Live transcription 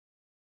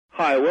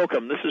Hi,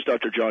 welcome. This is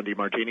Dr. John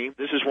DeMartini.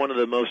 This is one of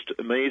the most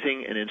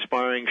amazing and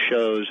inspiring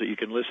shows that you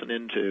can listen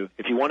into.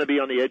 If you want to be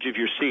on the edge of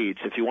your seats,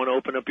 if you want to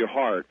open up your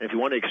heart, if you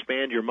want to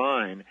expand your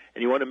mind,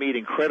 and you want to meet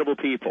incredible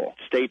people,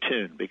 stay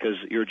tuned because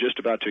you're just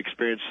about to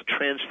experience a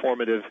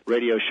transformative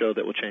radio show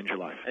that will change your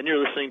life. And you're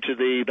listening to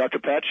the Dr.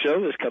 Pat Show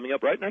that's coming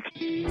up right next.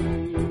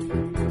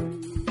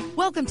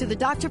 Welcome to the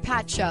Dr.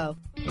 Pat Show.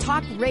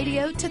 Talk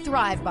radio to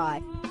thrive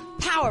by.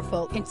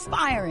 Powerful,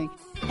 inspiring,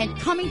 and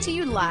coming to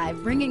you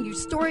live, bringing you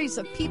stories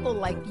of people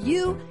like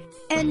you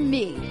and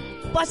me,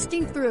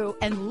 busting through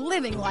and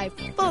living life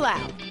full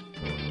out.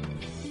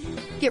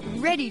 Get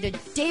ready to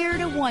dare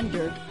to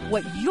wonder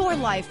what your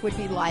life would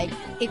be like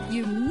if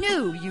you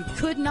knew you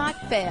could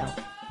not fail.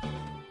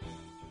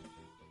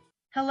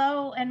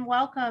 Hello and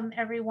welcome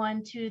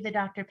everyone to the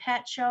Dr.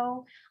 Pat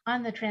Show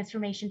on the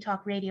Transformation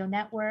Talk Radio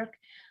Network.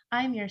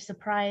 I'm your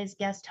surprise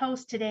guest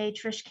host today,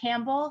 Trish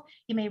Campbell.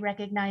 You may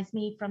recognize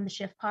me from the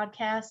Shift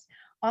podcast,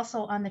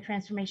 also on the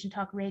Transformation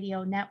Talk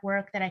Radio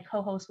Network that I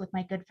co-host with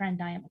my good friend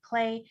Diane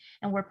McClay,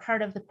 and we're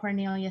part of the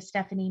Cornelia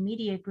Stephanie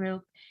Media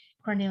Group.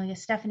 Cornelia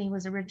Stephanie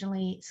was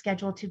originally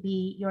scheduled to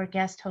be your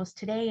guest host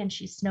today, and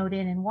she's snowed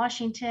in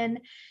Washington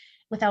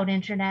without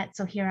internet.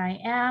 So here I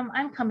am.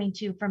 I'm coming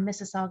to you from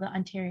Mississauga,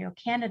 Ontario,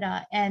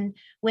 Canada. And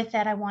with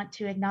that, I want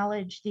to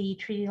acknowledge the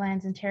treaty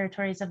lands and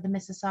territories of the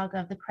Mississauga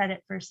of the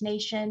Credit First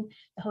Nation,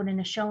 the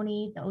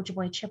Haudenosaunee, the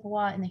Ojibwe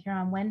Chippewa, and the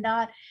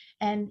Huron-Wendat,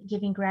 and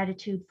giving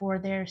gratitude for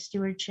their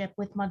stewardship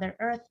with Mother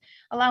Earth,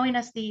 allowing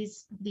us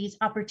these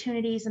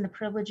opportunities and the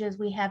privileges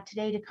we have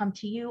today to come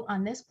to you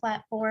on this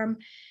platform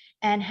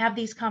and have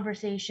these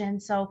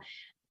conversations. So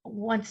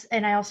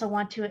I also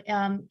want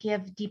to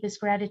give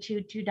deepest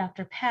gratitude to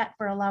Dr. Pat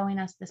for allowing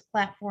us this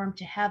platform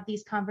to have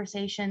these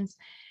conversations,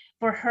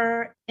 for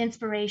her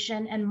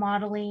inspiration and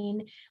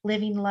modeling,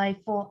 living life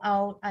full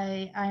out.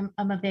 I'm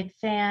a big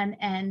fan,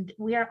 and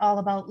we are all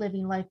about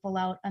living life full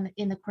out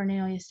in the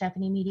Cornelia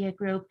Stephanie Media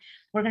Group.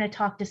 We're going to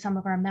talk to some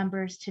of our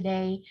members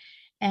today,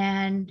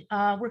 and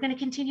we're going to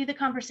continue the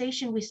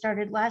conversation we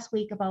started last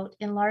week about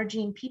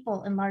enlarging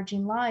people,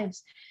 enlarging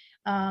lives.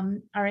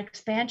 Our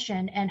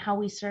expansion and how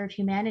we serve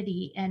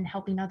humanity and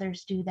helping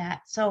others do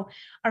that. So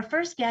our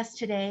first guest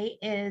today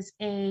is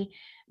a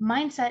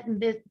mindset and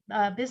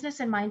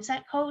business and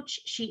mindset coach.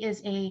 She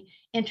is a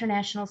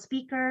international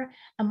speaker,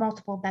 a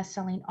multiple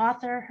best-selling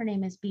author. Her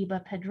name is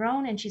Biba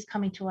Pedron, and she's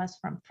coming to us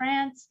from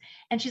France.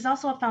 And she's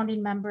also a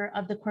founding member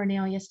of the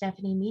Cornelia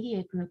Stephanie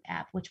Media Group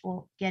app, which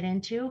we'll get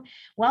into.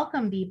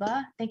 Welcome,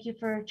 Biba. Thank you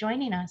for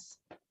joining us.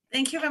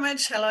 Thank you very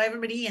much. Hello,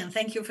 everybody. And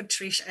thank you for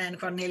Trish and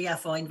Cornelia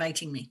for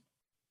inviting me.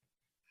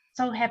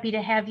 So happy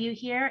to have you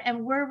here.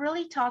 And we're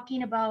really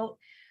talking about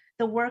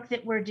the work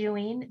that we're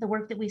doing, the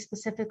work that we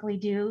specifically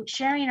do,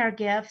 sharing our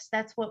gifts.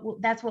 That's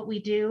what we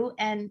do,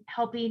 and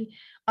helping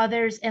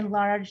others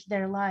enlarge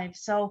their lives.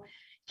 So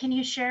can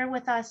you share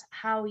with us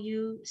how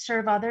you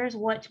serve others,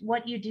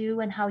 what you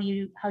do and how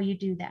you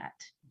do that?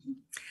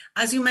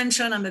 As you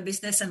mentioned, I'm a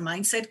business and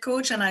mindset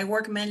coach, and I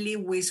work mainly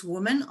with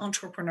women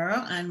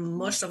entrepreneurs, and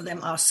most of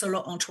them are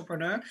solo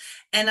entrepreneurs.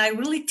 And I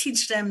really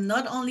teach them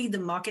not only the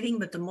marketing,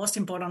 but the most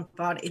important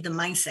part is the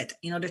mindset.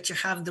 In order to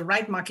have the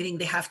right marketing,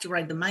 they have to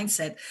write the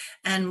mindset.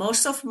 And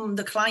most of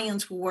the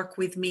clients who work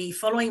with me,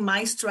 following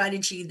my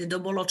strategy, they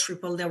double or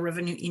triple their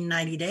revenue in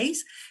 90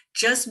 days,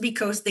 just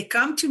because they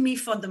come to me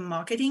for the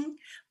marketing,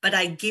 but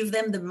I give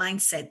them the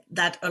mindset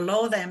that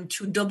allow them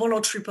to double or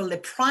triple the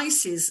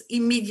prices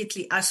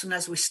immediately as soon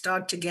as we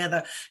start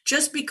together.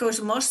 Just because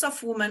most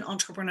of women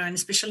entrepreneurs, and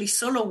especially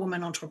solo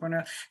women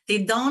entrepreneurs, they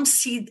don't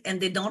see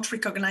and they don't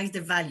recognize the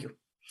value.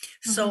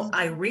 Mm-hmm. So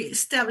I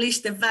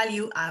reestablish the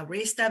value, I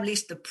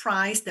reestablish the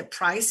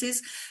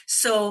prices.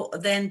 So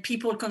then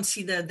people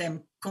consider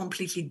them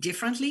completely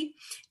differently.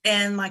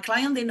 And my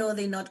client, they know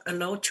they're not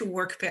allowed to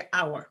work per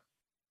hour.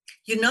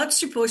 You're not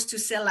supposed to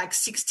sell like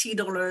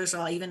 $60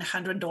 or even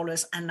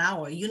 $100 an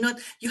hour.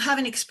 You have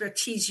an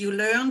expertise. You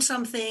learn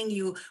something,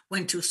 you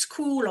went to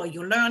school or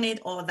you learn it,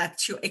 or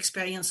that's your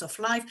experience of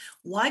life.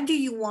 Why do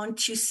you want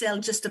to sell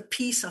just a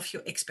piece of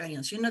your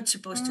experience? You're not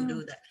supposed to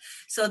do that.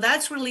 So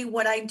that's really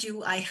what I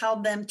do. I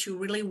help them to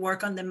really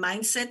work on the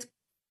mindset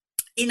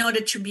in order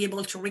to be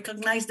able to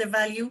recognize the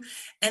value.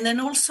 And then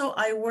also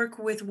I work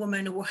with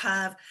women who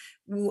have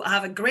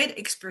a great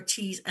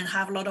expertise and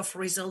have a lot of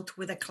results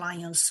with the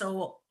clients.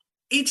 So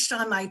each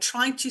time I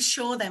try to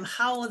show them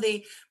how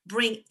they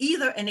bring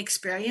either an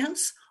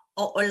experience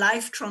or a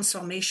life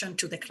transformation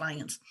to the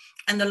clients.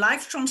 And the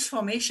life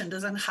transformation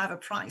doesn't have a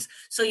price.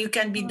 So you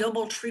can be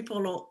double,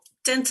 triple, or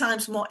 10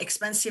 times more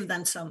expensive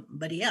than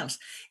somebody else.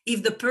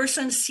 If the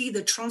person see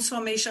the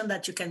transformation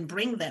that you can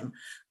bring them,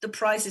 the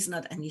price is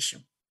not an issue.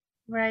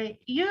 Right.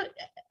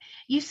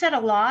 You said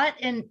a lot,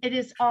 and it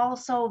is all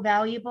so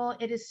valuable.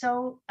 It is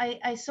so,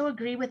 I so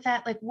agree with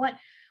that. Like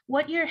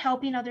what you're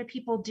helping other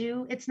people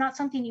do, it's not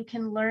something you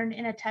can learn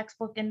in a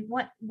textbook, and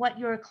what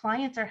your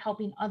clients are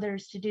helping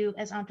others to do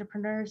as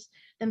entrepreneurs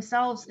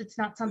themselves, it's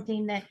not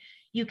something that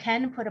you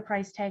can put a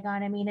price tag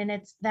on. I mean, and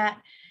it's that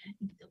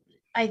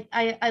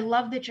I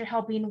love that you're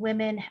helping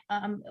women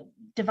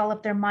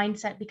develop their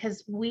mindset,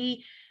 because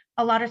we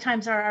a lot of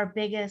times are our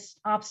biggest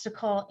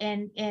obstacle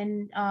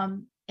in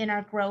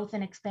our growth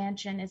and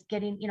expansion is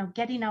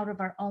getting out of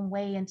our own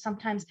way. And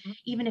sometimes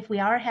even if we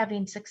are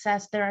having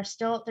success,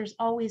 there's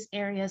always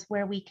areas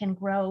where we can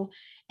grow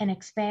and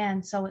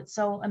expand. So it's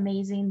so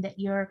amazing that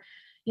you're,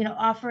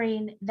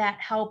 offering that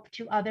help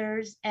to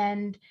others.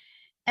 And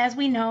as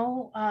we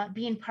know,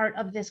 being part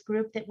of this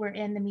group that we're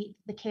in,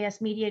 the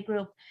KS Media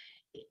Group,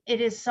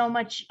 it is so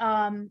much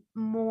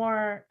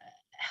more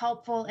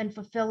helpful and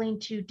fulfilling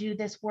to do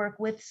this work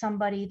with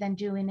somebody than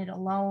doing it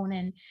alone.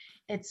 And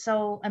it's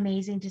so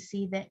amazing to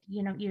see that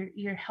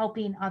you're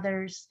helping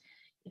others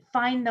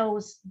find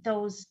those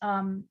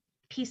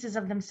pieces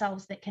of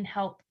themselves that can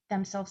help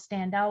themselves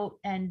stand out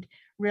and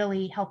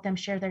really help them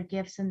share their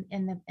gifts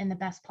in the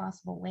best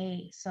possible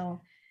way.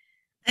 So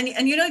And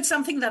it's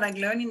something that I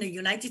learned in the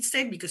United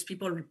States, because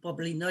people will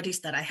probably notice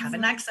that I have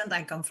an accent.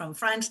 I come from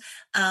France,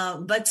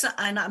 but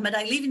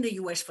I live in the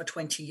US for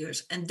 20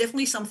 years. And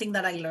definitely something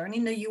that I learned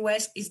in the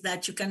US is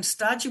that you can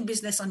start your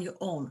business on your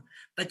own,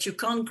 but you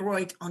can't grow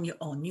it on your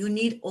own. You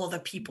need other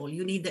people.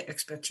 You need the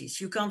expertise.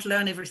 You can't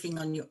learn everything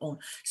on your own.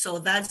 So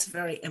that's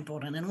very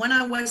important. And when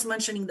I was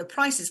mentioning the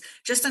prices,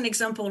 just an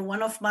example,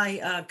 one of my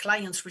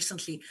clients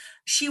recently,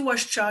 she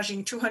was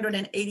charging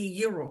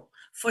 €280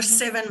 for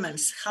 7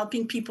 months,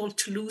 helping people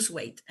to lose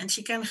weight. And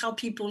she can help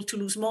people to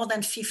lose more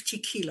than 50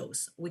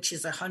 kilos, which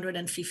is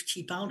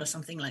 150 pounds or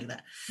something like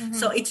that.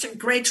 So it's a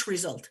great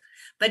result.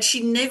 But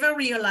she never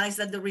realized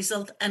that the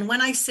result, and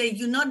when I say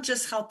you're not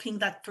just helping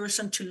that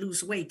person to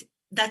lose weight,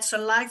 that's a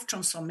life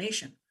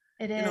transformation.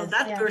 it is.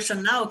 That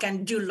person now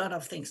can do a lot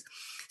of things.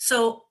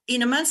 So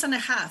in a month and a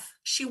half,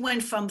 she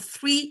went from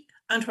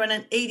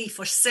 380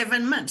 for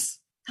 7 months,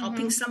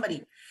 helping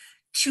somebody,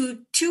 to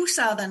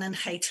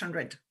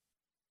 2,800.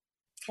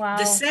 Wow.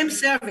 The same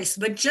service,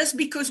 but just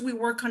because we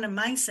work on a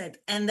mindset.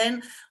 And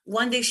then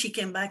one day she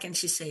came back and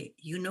she said,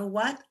 you know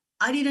what?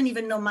 I didn't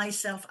even know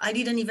myself. I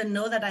didn't even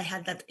know that I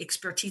had that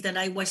expertise, that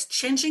I was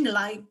changing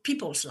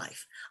people's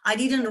life. I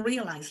didn't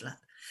realize that.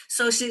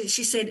 So she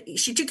said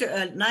she took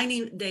a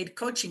 90-day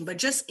coaching, but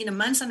just in a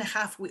month and a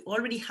half, we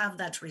already have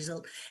that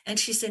result. And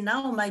she said,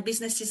 now my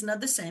business is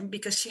not the same,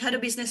 because she had a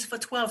business for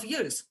 12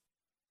 years.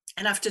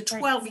 And after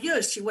 12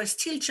 years, she was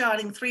still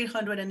charging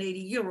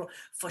 €380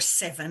 for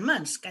 7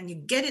 months. Can you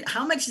get it?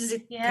 How much is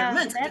it per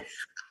month?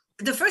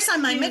 The first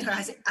time I met her,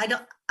 I said,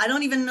 I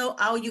don't even know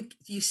how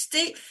you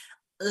stay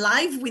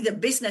live with a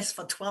business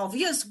for 12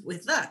 years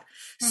with that.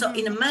 So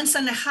in a month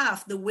and a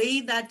half, the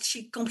way that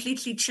she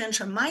completely changed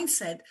her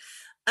mindset,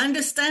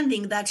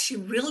 understanding that she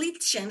really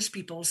changed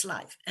people's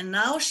life. And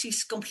now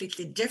she's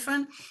completely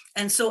different.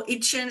 And so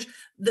it changed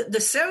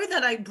the service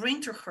that I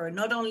bring to her,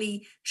 not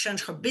only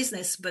change her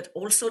business, but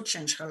also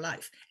change her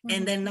life.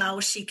 And then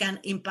now she can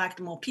impact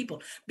more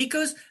people,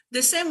 because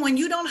the same, when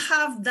you don't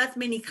have that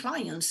many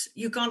clients,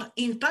 you can't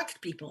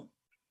impact people.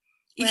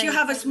 If you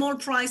have a small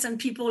price and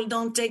people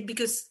don't take,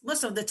 because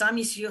most of the time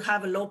if you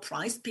have a low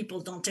price, people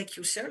don't take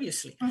you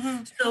seriously.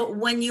 So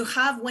when you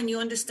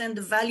understand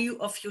the value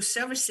of your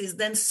services,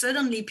 then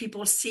suddenly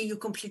people see you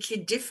completely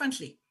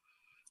differently.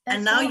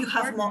 And now you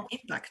have more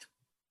impact.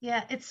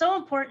 Yeah, it's so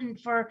important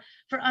for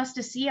us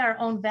to see our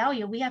own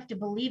value. We have to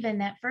believe in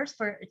that first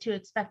to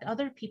expect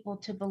other people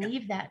to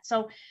believe that.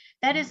 So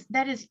that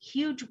is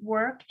huge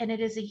work, and it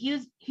is a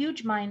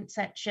huge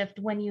mindset shift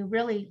when you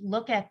really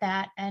look at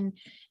that and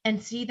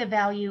see the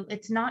value.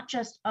 It's not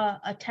just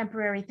a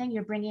temporary thing.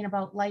 You're bringing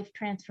about life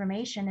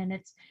transformation, and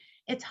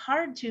it's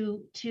hard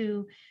to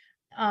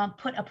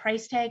put a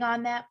price tag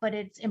on that, but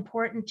it's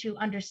important to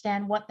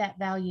understand what that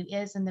value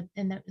is and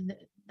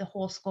the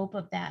whole scope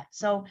of that.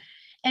 So.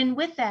 And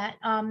with that,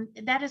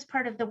 that is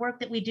part of the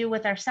work that we do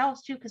with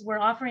ourselves too, because we're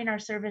offering our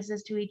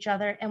services to each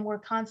other, and we're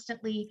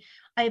constantly.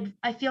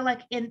 I feel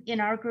like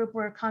in our group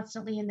we're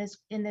constantly in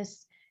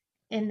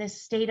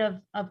this state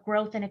of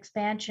growth and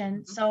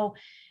expansion. So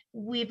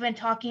we've been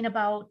talking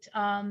about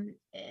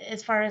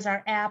as far as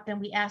our app, and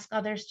we ask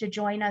others to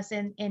join us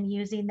in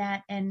using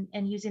that and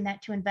using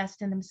that to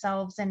invest in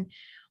themselves. And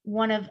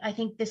I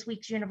think this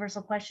week's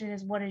universal question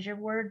is, what is your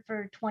word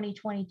for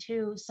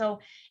 2022?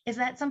 So is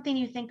that something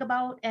you think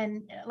about,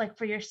 and like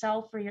for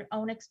yourself, for your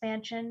own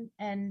expansion?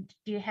 And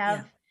do you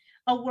have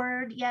a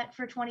word yet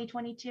for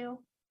 2022?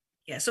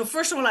 Yeah. So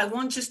first of all, I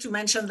want just to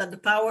mention that the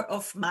power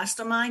of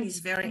mastermind is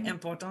very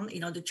important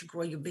in order to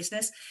grow your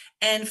business.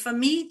 And for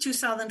me,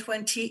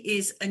 2020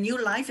 is a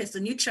new life. It's a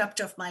new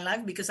chapter of my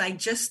life, because I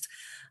just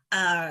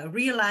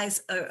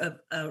realized a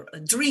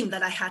dream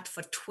that I had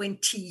for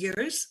 20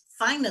 years.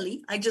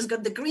 Finally, I just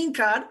got the green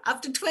card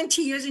after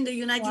 20 years in the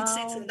United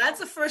States. And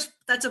that's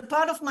a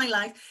part of my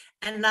life.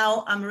 And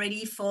now I'm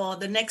ready for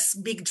the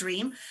next big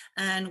dream,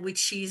 and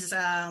which is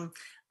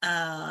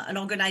an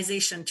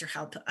organization to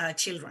help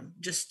children,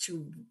 just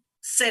to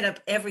set up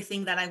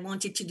everything that I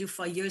wanted to do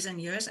for years and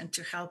years, and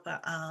to help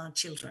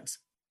children.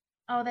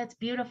 Oh, that's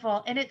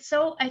beautiful. And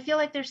I feel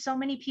like there's so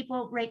many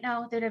people right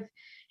now that have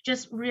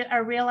just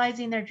are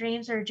realizing their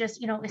dreams, or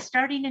just,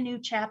 starting a new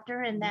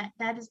chapter. And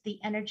that is the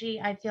energy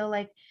I feel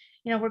like,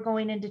 we're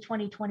going into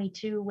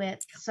 2022 with.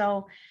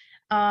 So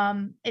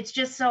it's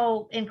just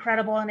so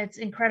incredible, and it's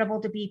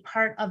incredible to be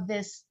part of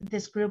this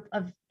group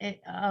of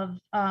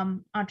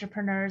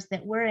entrepreneurs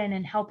that we're in,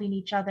 and helping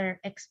each other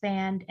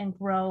expand and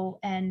grow,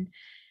 and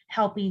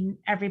helping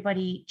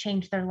everybody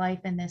change their life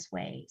in this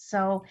way.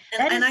 So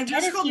and I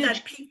just hope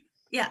that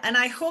and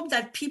I hope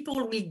that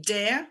people will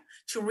dare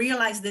to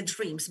realize their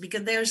dreams,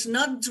 because there's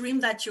not dream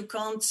that you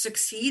can't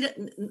succeed.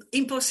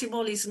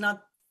 Impossible is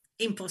not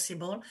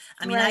impossible.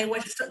 I mean, right. I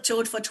was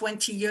told for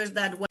 20 years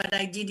that what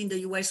I did in the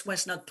US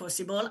was not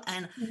possible,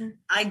 and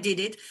I did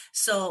it.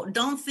 So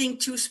don't think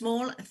too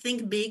small,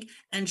 think big,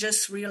 and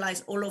just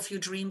realize all of your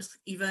dreams,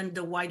 even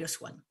the widest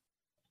one.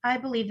 I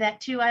believe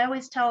that too. I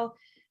always tell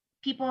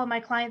people, my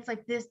clients,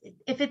 like this,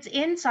 if it's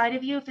inside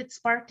of you, if it's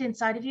sparked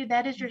inside of you,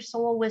 that is your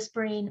soul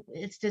whispering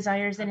its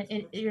desires,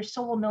 and your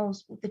soul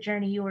knows the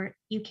journey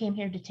you came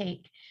here to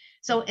take.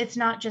 So it's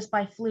not just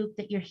by fluke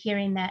that you're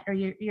hearing that, or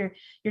you're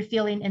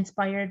feeling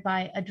inspired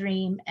by a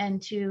dream.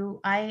 And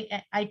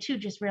I too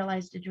just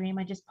realized a dream.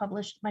 I just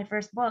published my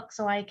first book,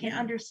 so I can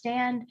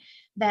understand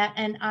that,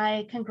 and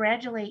I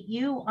congratulate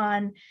you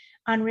on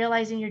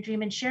realizing your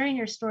dream and sharing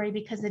your story,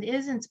 because it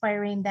is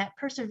inspiring, that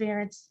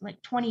perseverance.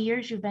 Like 20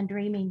 years you've been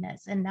dreaming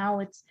this, and now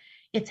it's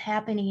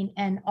happening,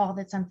 and all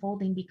that's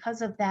unfolding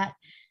because of that,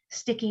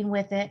 sticking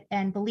with it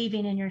and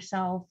believing in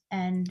yourself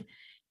and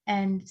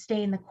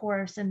staying the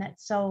course. And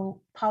that's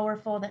so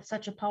powerful. That's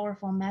such a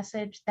powerful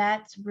message.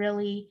 That's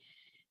really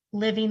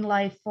living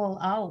life full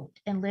out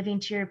and living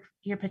to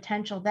your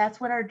potential. That's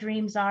what our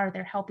dreams are.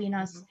 They're helping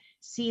us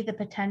see the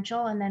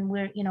potential, and then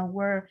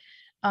we're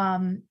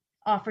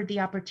offered the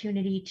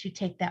opportunity to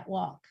take that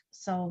walk.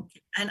 So,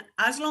 and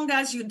as long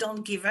as you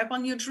don't give up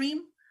on your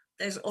dream,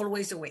 there's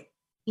always a way.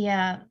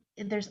 Yeah,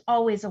 there's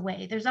always a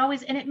way. There's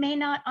always, and it may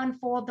not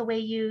unfold the way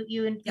you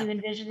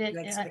envisioned it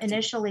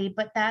initially,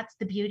 but that's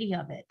the beauty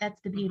of it. That's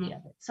the beauty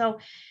of it. So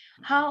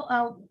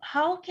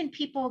how can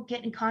people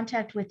get in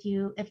contact with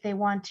you if they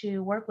want to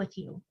work with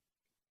you?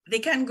 They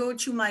can go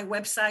to my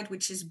website,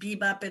 which is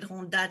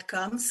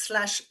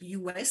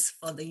bibapedron.com/US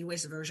for the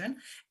US version.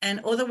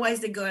 And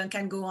otherwise they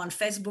can go on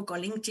Facebook or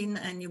LinkedIn,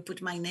 and you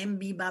put my name,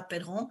 Biba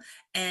Pedron,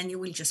 and you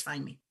will just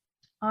find me.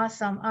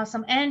 Awesome.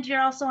 And you're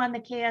also on the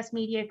Chaos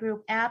Media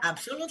Group app.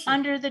 Absolutely.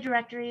 Under the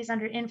directories,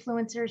 under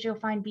influencers, you'll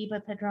find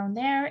Biba Pedron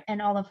there,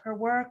 and all of her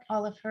work,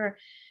 all of her,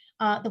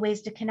 the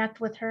ways to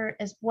connect with her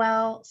as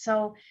well.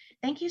 So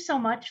thank you so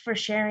much for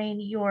sharing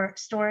your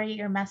story,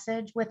 your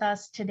message with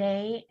us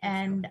today.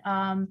 And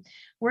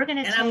we're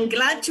going to I'm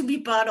glad to be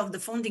part of the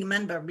founding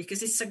member,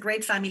 because it's a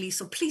great family.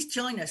 So please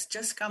join us.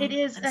 Just come. It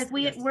is. Like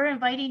we're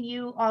inviting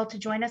you all to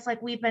join us.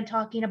 Like we've been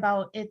talking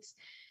about, it's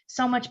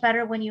so much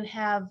better when you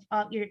have,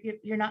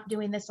 you're not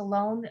doing this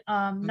alone.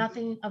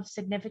 Nothing of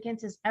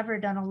significance is ever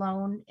done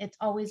alone. It's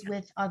always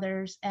with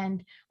others.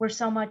 And we're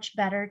so much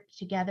better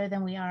together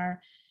than we are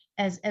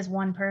as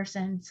one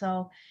person.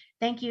 So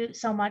thank you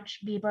so much,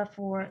 Biba,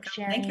 for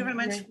sharing Thank you very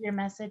much. Your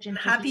message. And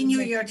Happy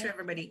New Year to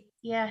everybody.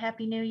 Yeah,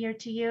 Happy New Year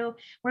to you.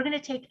 We're going to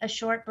take a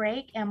short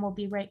break, and we'll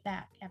be right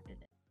back after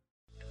this.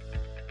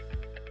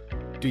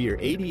 Do your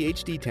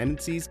ADHD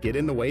tendencies get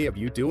in the way of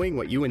you doing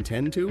what you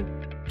intend to?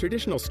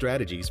 Traditional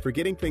strategies for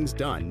getting things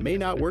done may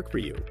not work for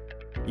you.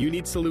 You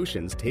need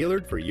solutions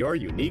tailored for your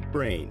unique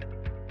brain.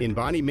 In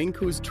Bonnie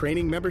Minku's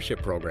training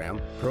membership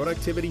program,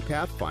 Productivity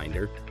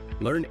Pathfinder,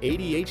 learn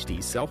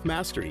ADHD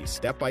self-mastery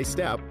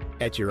step-by-step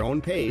at your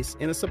own pace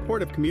in a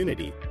supportive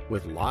community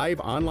with live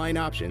online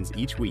options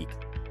each week.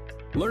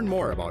 Learn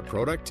more about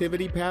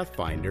Productivity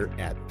Pathfinder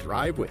at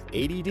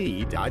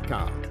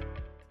thrivewithadd.com.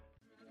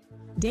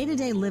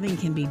 Day-to-day living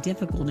can be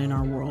difficult in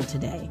our world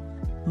today.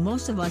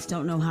 Most of us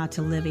don't know how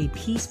to live a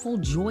peaceful,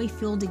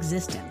 joy-filled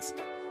existence.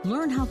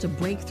 Learn how to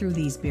break through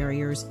these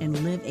barriers and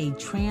live a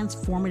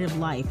transformative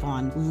life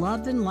on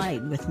Love and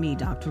Light with me,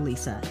 Dr.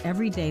 Lisa.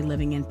 Every day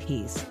living in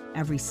peace.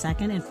 Every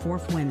second and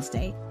fourth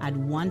Wednesday at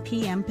 1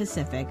 p.m.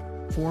 Pacific,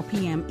 4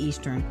 p.m.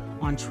 Eastern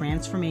on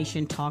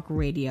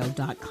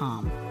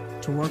TransformationTalkRadio.com.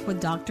 To work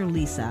with Dr.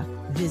 Lisa,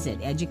 visit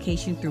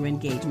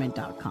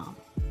EducationThroughEngagement.com.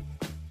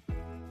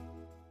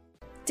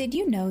 Did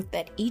you know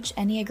that each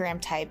Enneagram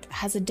type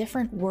has a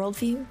different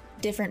worldview,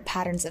 different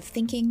patterns of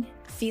thinking,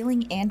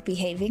 feeling, and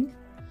behaving?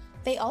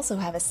 They also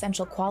have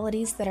essential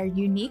qualities that are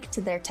unique to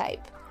their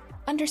type.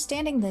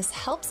 Understanding this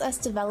helps us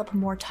develop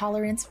more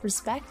tolerance,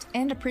 respect,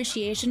 and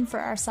appreciation for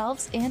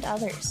ourselves and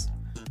others.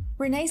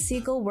 Renee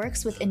Siegel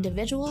works with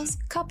individuals,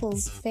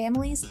 couples,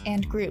 families,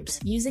 and groups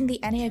using the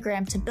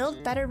Enneagram to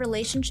build better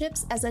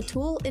relationships as a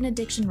tool in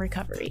addiction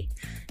recovery.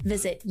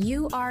 Visit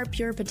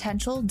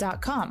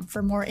yourpurepotential.com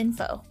for more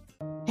info.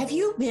 Have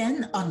you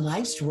been on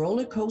life's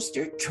roller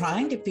coaster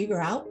trying to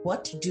figure out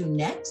what to do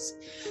next?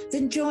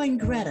 Then join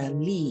Greta,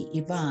 Lee,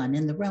 Yvonne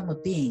in the Realm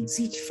of Beings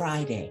each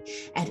Friday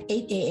at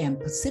 8 a.m.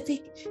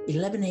 Pacific,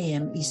 11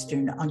 a.m.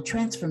 Eastern on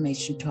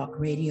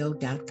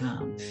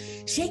TransformationTalkRadio.com.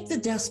 Shake the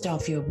dust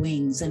off your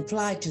wings and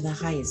fly to the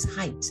highest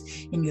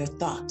heights in your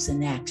thoughts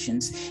and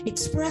actions.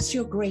 Express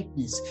your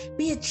greatness.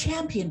 Be a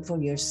champion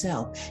for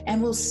yourself,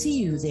 and we'll see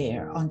you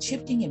there on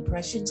Shifting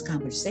Impressions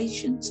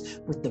Conversations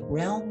with the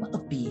Realm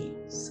of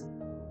Beings.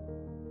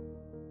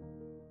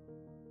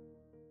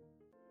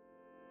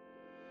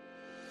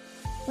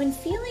 When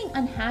feeling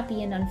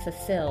unhappy and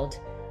unfulfilled,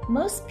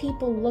 most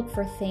people look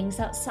for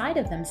things outside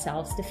of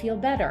themselves to feel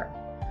better.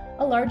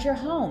 A larger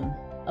home,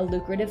 a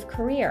lucrative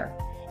career,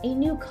 a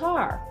new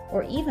car,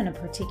 or even a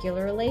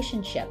particular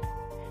relationship.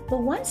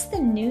 But once the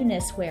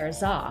newness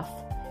wears off,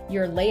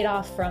 you're laid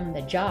off from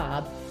the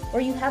job, or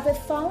you have a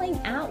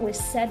falling out with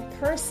said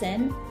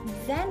person,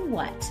 then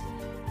what?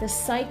 The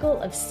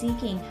cycle of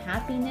seeking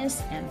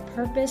happiness and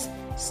purpose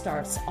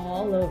starts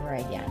all over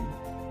again.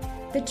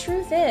 The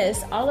truth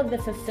is, all of the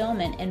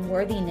fulfillment and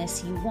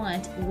worthiness you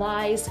want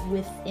lies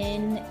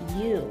within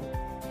you.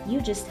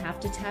 You just have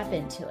to tap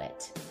into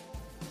it.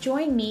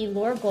 Join me,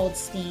 Laura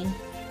Goldstein,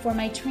 for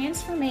my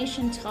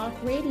Transformation Talk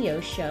radio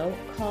show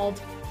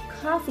called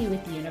Coffee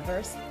with the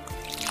Universe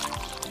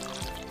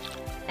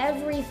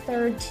every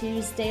third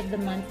Tuesday of the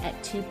month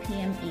at 2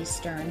 p.m.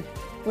 Eastern,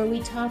 where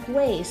we talk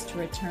ways to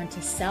return to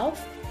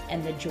self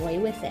and the joy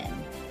within.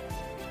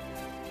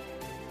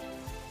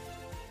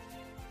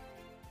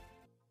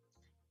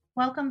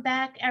 Welcome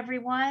back,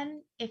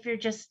 everyone. If you're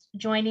just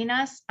joining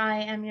us,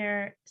 I am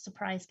your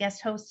surprise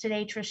guest host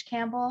today, Trish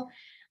Campbell,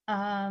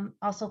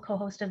 also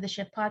co-host of the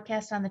Shift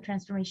podcast on the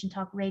Transformation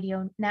Talk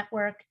Radio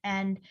Network.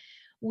 And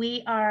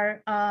we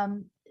are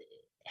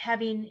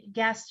having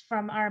guests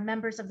from our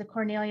members of the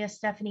Cornelia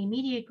Stephanie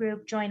Media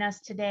Group join us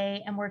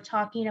today. And we're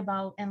talking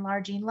about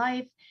enlarging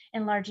life,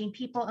 enlarging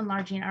people,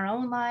 enlarging our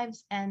own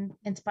lives, and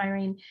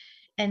inspiring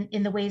and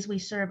in the ways we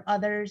serve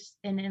others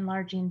in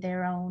enlarging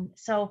their own.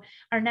 So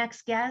our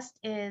next guest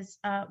is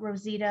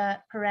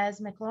Rosita Perez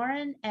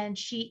McLaurin, and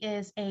she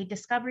is a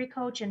discovery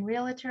coach and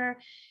realtor.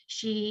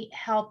 She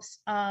helps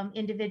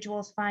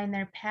individuals find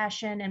their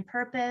passion and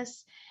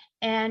purpose.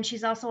 And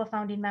she's also a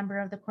founding member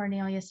of the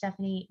Cornelia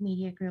Stephanie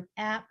Media Group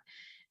app.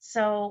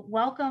 So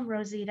welcome,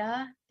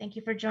 Rosita. Thank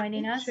you for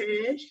joining us.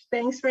 Trish,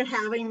 thanks for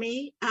having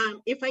me.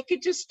 If I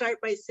could just start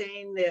by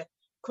saying the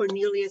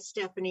Cornelia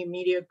Stephanie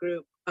Media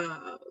Group,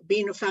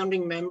 being a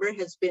founding member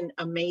has been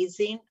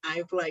amazing.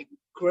 I've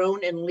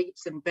grown in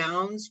leaps and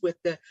bounds with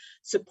the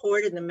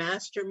support and the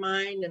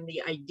mastermind and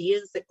the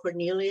ideas that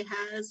Cornelia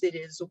has. It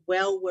is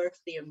well worth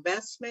the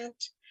investment.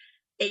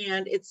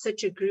 And it's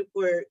such a group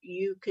where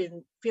you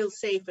can feel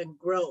safe and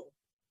grow.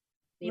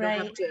 You don't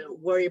have to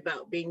worry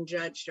about being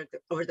judged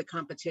or the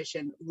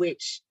competition,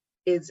 which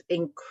is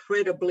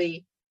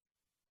incredibly,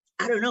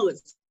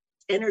 it's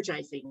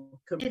energizing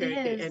compared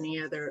to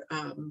any other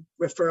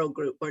referral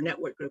group or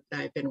network group that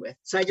I've been with.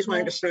 So I just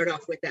wanted to start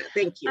off with that.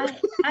 Thank you.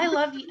 I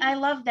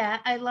love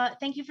that.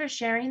 Thank you for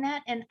sharing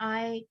that. And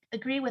I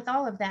agree with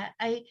all of that.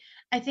 I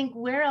think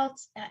where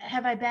else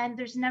have I been?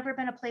 There's never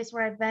been a place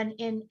where I've been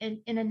in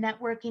a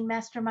networking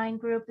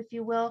mastermind group, if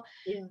you will,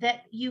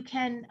 that you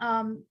can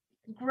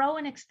grow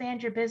and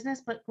expand your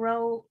business, but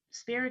grow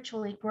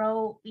spiritually,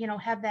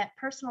 have that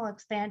personal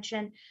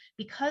expansion.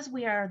 Because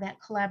we are that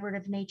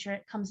collaborative nature,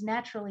 it comes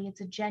naturally. It's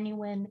a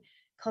genuine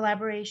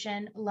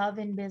collaboration, love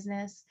in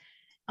business.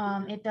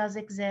 It does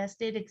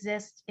exist. It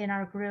exists in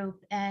our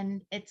group.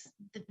 And it's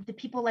the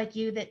people like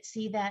you that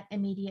see that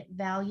immediate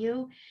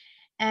value.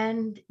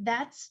 And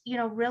that's,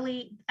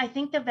 really, I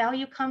think the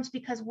value comes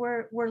because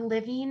we're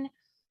living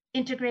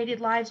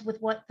integrated lives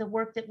with what the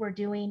work that we're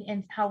doing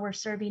and how we're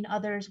serving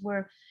others.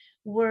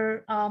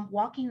 We're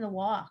walking the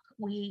walk.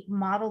 We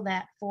model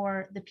that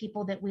for the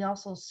people that we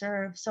also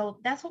serve. So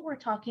that's what we're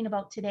talking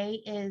about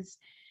today, is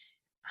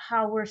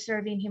how we're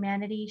serving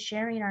humanity,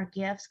 sharing our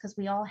gifts, because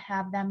we all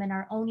have them in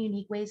our own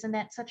unique ways. And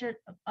that's such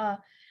a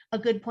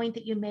good point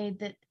that you made,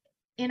 that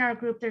in our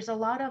group, there's a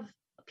lot of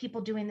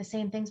people doing the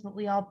same things, but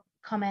we all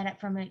come at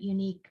it from a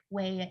unique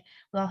way.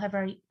 We all have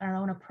our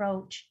own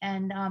approach.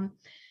 And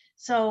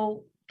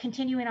so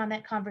continuing on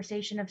that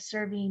conversation of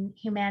serving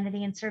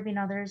humanity and serving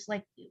others,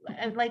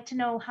 I'd like to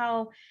know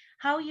how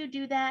you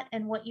do that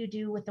and what you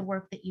do with the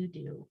work that you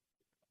do.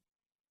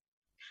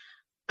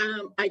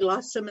 I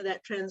lost some of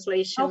that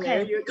translation.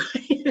 Okay. There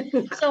you're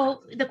going.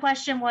 So the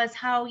question was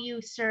how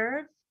you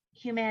serve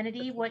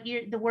humanity,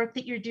 the work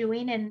that you're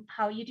doing and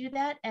how you do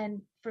that,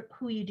 and for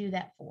who you do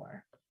that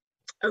for.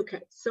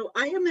 Okay, so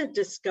I am a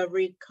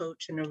discovery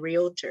coach and a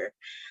realtor,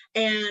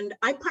 and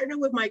I partner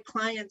with my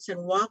clients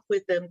and walk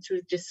with them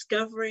through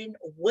discovering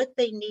what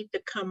they need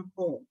to come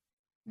home.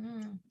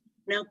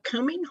 Now,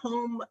 coming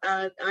home,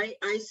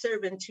 I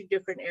serve in two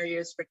different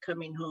areas for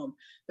coming home.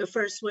 The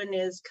first one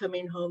is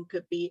coming home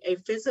could be a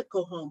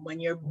physical home when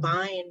you're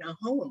buying a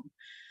home.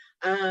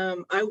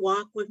 I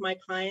walk with my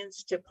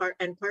clients to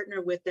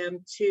partner with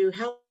them to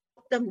help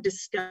them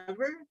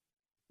discover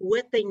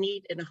what they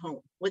need in a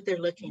home, what they're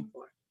looking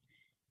for.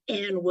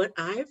 And what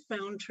I've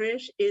found,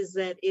 Trish, is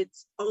that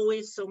it's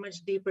always so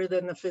much deeper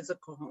than the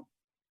physical home.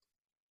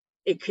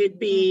 It could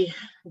be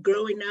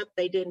growing up,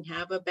 they didn't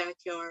have a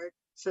backyard,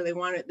 so they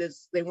want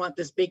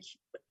this big,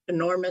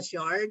 enormous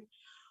yard,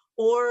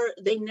 or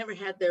they never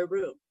had their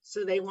room.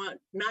 So they want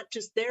not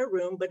just their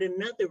room, but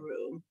another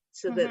room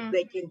so that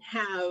they can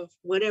have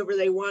whatever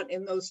they want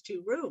in those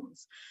two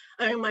rooms.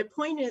 I mean, my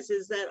point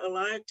is that a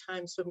lot of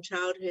times from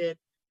childhood,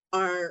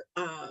 our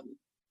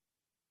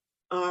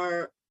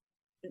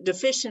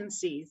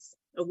deficiencies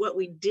of what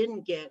we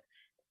didn't get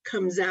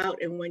comes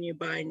out and when you're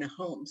buying a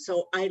home.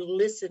 So I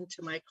listen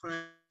to my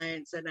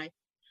clients and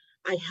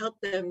I help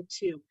them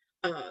to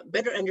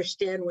better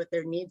understand what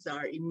their needs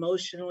are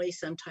emotionally,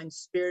 sometimes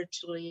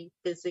spiritually,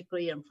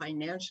 physically, and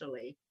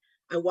financially.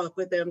 I walk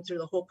with them through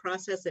the whole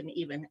process and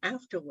even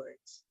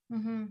afterwards.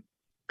 Mm-hmm.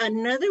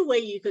 Another way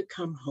you could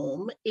come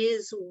home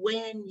is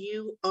when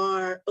you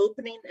are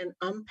opening and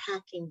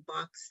unpacking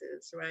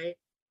boxes, right,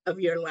 of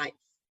your life.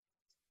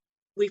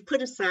 We've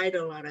put aside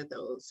a lot of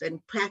those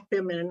and packed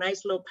them in a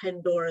nice little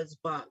Pandora's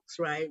box,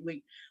 right?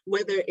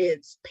 Whether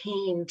it's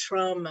pain,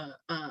 trauma,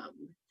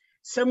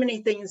 so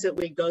many things that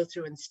we go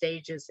through in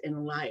stages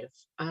in life.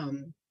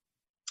 And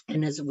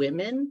as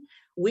women,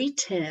 we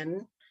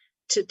tend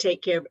to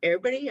take care of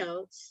everybody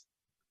else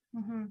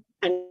Mm-hmm.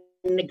 and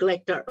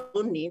neglect our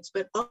own needs.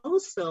 But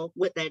also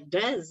what that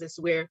does is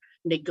we're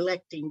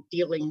neglecting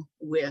dealing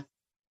with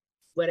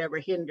whatever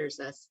hinders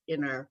us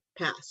in our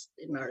past,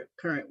 in our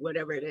current,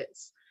 whatever it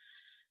is.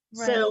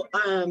 Right. So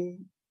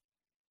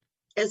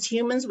as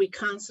humans, we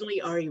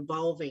constantly are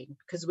evolving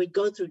because we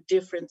go through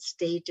different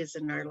stages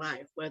in our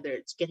life, whether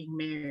it's getting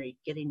married,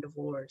 getting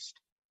divorced,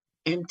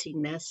 empty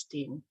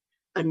nesting,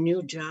 a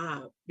new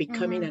job,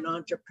 becoming an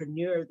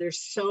entrepreneur. There's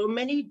so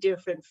many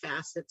different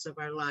facets of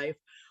our life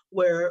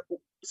where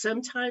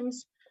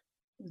sometimes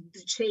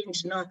the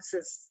change knocks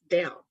us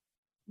down.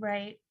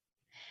 Right.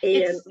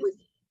 And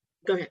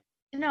go ahead.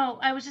 No,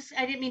 I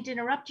didn't mean to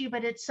interrupt you,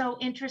 but it's so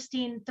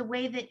interesting the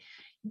way that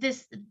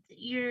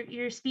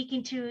you're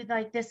speaking to,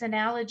 like, this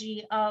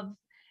analogy of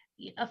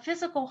a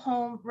physical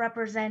home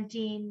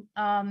representing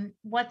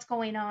what's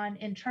going on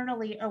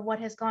internally or what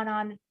has gone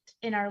on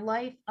in our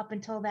life up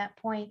until that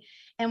point,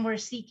 and we're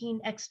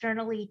seeking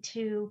externally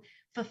to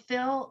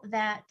fulfill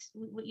that,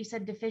 what you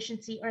said,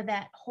 deficiency or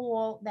that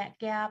hole, that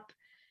gap,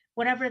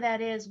 whatever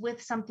that is,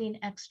 with something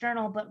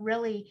external. But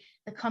really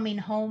the coming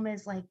home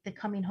is like the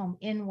coming home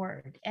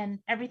inward. And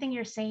everything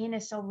you're saying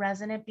is so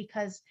resonant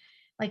because,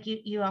 like,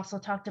 you also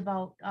talked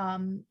about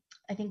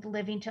I think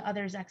living to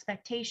others'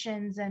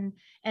 expectations and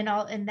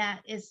all, and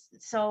that is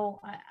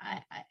so,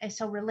 I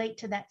so relate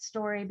to that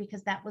story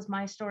because that was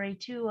my story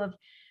too of,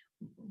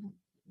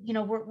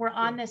 we're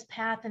on this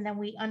path, and then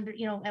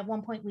at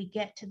one point we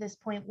get to this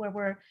point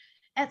where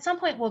at some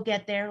point we'll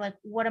get there, like,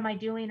 what am I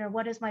doing, or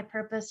what is my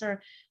purpose?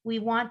 Or we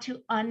want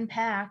to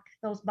unpack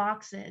those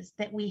boxes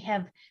that we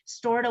have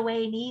stored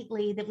away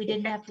neatly that we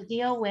didn't have to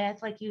deal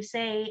with, like you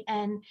say,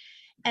 and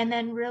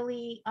then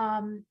really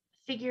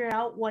figure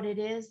out what it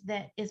is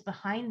that is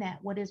behind that,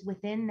 what is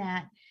within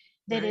that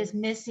Right. is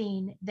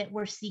missing, that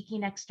we're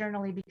seeking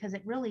externally, because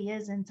it really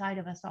is inside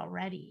of us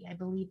already. I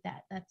believe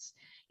that's,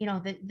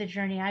 the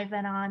journey I've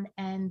been on,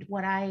 and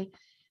what I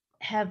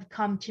have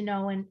come to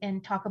know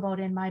and talk about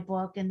in my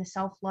book, and the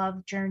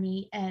self-love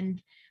journey,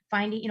 and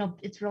finding,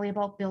 it's really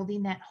about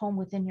building that home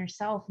within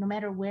yourself. No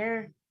matter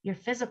where your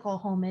physical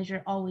home is,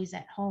 you're always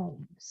at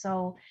home.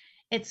 So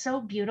it's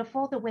so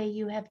beautiful the way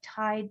you have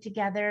tied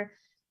together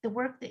the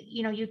work that,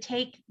 you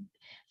take,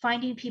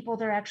 finding people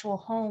their actual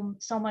home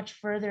so much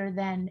further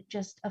than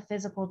just a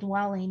physical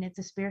dwelling. It's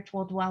a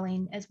spiritual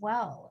dwelling as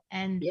well.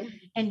 And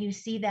you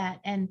see that,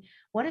 and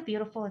what a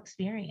beautiful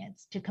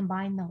experience to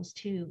combine those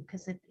two,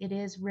 because it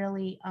is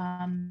really,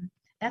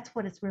 that's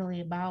what it's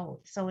really about.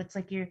 So it's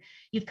like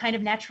you've kind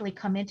of naturally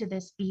come into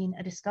this being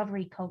a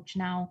discovery coach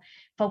now,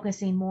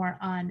 focusing more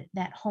on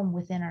that home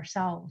within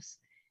ourselves.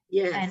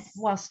 Yes. And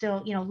while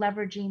still,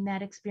 leveraging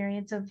that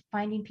experience of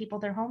finding people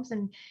their homes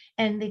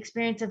and the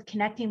experience of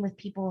connecting with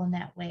people in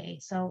that way.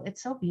 So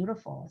it's so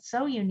beautiful,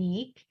 so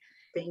unique.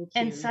 Thank you.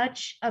 And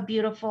such a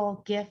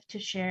beautiful gift to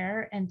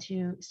share and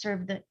to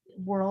serve the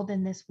world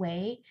in this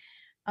way.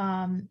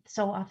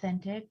 So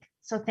authentic.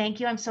 So thank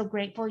you. I'm so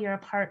grateful you're a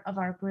part of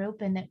our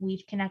group and that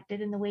we've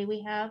connected in the way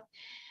we have.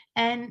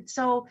 And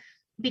so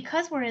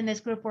because we're in this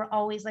group, we're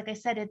always, like I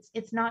said,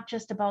 it's not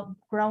just about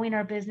growing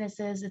our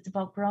businesses, it's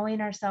about growing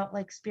ourselves,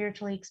 like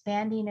spiritually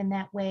expanding in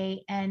that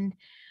way. And,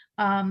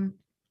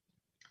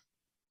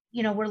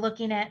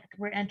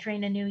 we're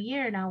entering a new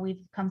year now. We've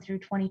come through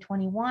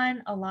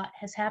 2021. A lot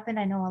has happened.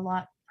 I know a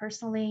lot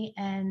personally.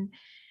 And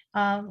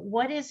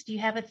do you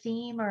have a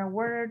theme or a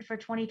word for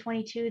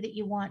 2022 that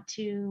you want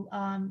to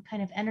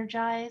kind of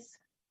energize?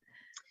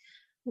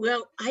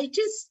 Well, I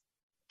just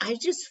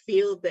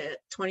feel that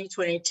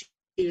 2022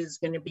 is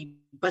going to be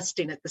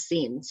busting at the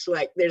seams.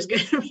 Like, there's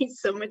going to be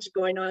so much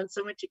going on,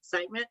 so much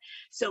excitement.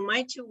 So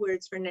my 2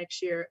 words for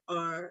next year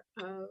are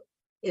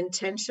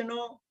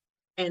intentional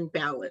and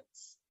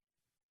balance.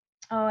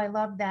 Oh, I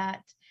love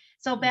that.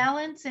 So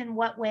balance in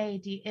what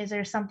way? Is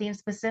there something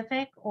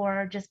specific,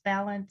 or just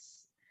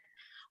balance?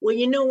 Well,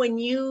 when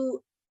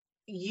you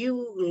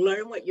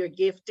learn what your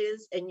gift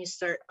is and you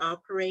start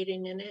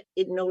operating in it,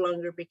 it no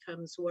longer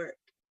becomes work.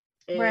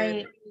 And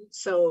right.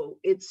 So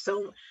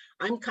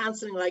I'm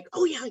constantly like,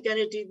 oh yeah, I got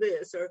to do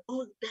this, or,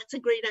 oh, that's a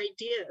great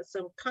idea.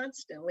 So I'm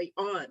constantly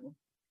on.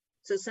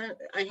 So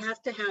I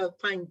have to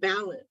find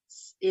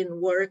balance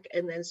in work,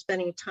 and then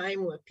spending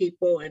time with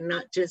people, and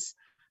not just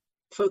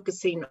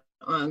focusing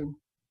on,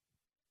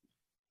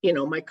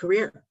 my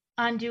career.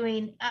 on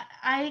doing,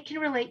 I can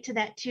relate to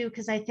that too,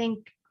 because I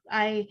think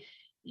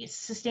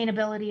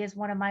sustainability is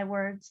one of my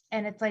words.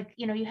 And it's like,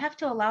 you have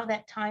to allow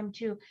that time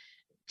to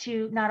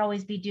not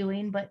always be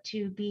doing, but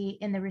to be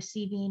in the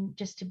receiving,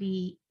 just to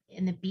be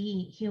in the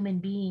human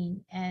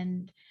being.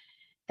 And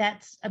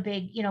that's a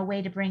big,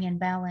 way to bring in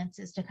balance,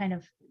 is to kind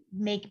of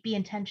be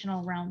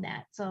intentional around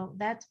that. So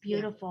that's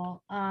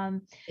beautiful. Yeah.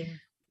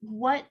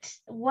 What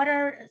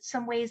are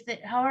some ways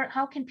that,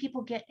 how can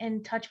people get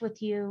in touch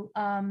with you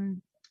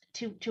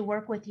to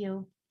work with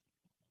you?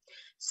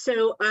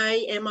 So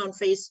I am on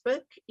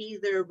Facebook,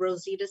 either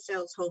Rosita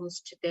Sells Homes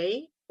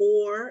Today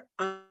or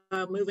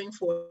Moving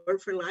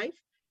Forward for Life.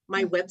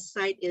 My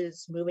website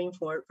is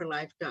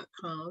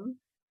movingforwardforlife.com.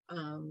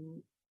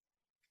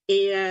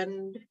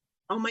 And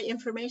all my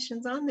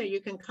information's on there.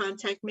 You can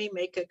contact me,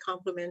 make a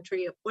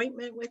complimentary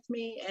appointment with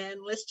me,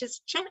 and let's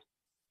just chat.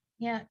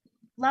 Yeah,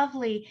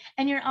 lovely.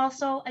 And you're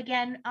also,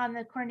 again, on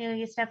the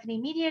Cornelia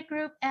Stephanie Media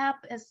Group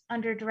app as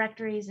under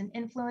directories and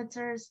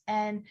influencers,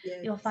 and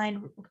you'll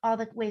find all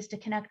the ways to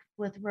connect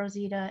with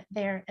Rosita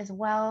there as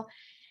well.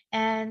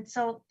 And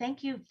so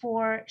thank you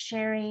for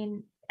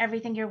sharing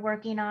everything you're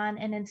working on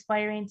and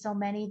inspiring so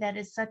many. That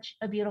is such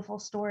a beautiful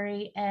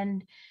story.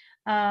 And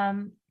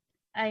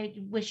I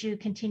wish you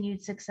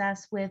continued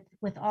success with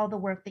all the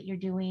work that you're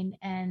doing,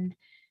 and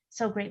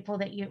so grateful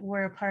that you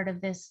were a part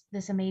of this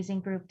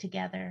amazing group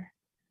together.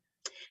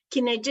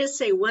 Can I just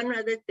say one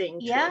other thing?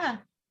 Yeah. Trish?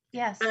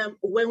 Yes.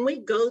 When we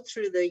go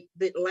through the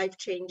life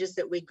changes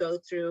that we go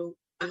through,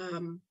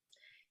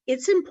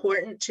 it's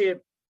important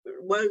to,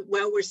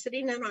 while we're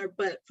sitting on our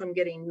butt from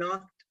getting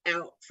knocked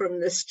out from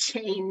this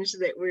change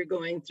that we're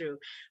going through,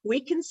 we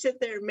can sit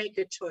there and make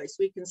a choice.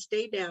 We can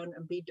stay down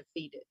and be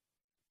defeated.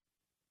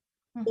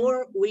 Mm-hmm.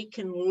 Or we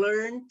can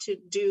learn to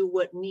do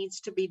what needs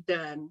to be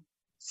done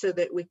so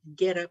that we can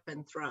get up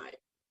and thrive.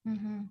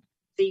 Mm-hmm.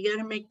 So you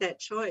got to make that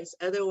choice.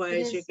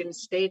 Otherwise, you're going to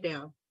stay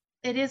down.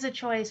 It is a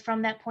choice.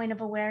 From that point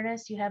of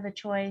awareness, you have a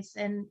choice.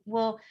 And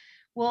we'll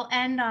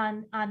end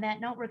on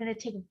that note. We're going to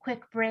take a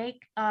quick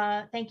break.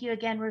 Thank you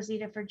again,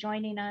 Rosita, for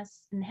joining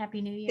us, and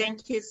Happy New Year.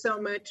 Thank you so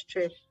much,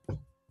 Trish.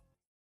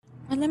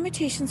 Are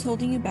limitations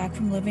holding you back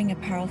from living a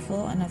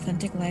powerful and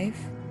authentic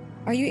life?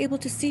 Are you able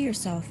to see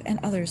yourself and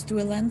others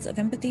through a lens of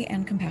empathy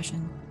and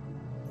compassion?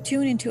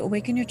 Tune in to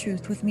Awaken Your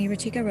Truth with me,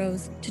 Ritika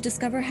Rose, to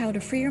discover how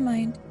to free your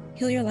mind,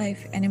 heal your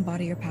life, and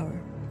embody your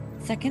power.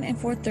 Second and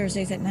fourth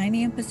Thursdays at 9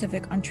 a.m.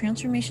 Pacific on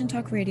Transformation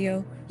Talk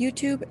Radio,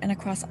 YouTube, and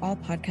across all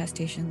podcast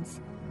stations.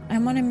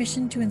 I'm on a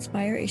mission to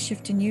inspire a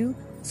shift in you,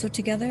 so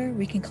together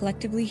we can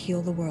collectively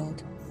heal the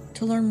world.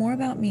 To learn more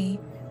about me,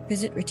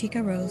 visit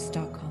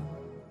ritikarose.com.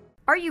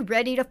 Are you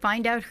ready to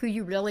find out who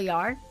you really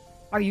are?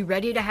 Are you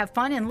ready to have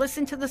fun and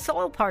listen to the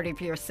soul part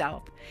of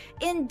yourself?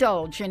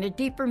 Indulge in a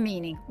deeper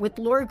meaning with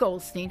Laura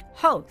Goldstein,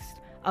 host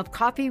of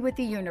Coffee with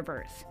the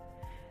Universe.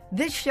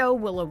 This show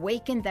will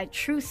awaken that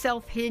true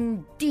self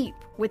hidden deep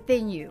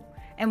within you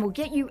and will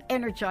get you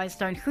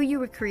energized on who you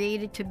were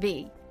created to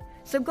be.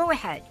 So go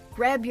ahead,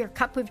 grab your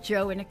cup of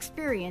joe and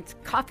experience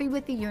Coffee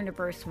with the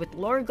Universe with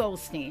Laura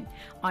Goldstein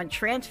on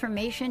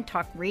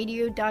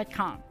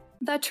TransformationTalkRadio.com.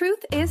 The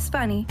Truth is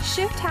Funny.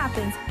 Shift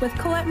Happens with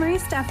Colette Marie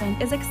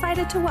Steffen is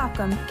excited to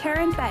welcome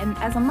Karen Benton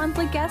as a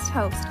monthly guest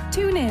host.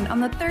 Tune in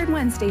on the third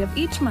Wednesday of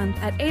each month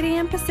at 8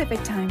 a.m.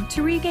 Pacific Time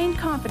to regain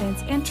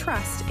confidence and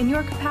trust in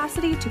your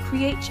capacity to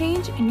create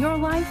change in your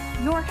life,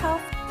 your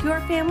health,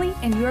 your family,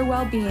 and your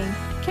well-being.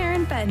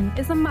 Karen Benton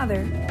is a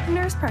mother,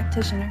 nurse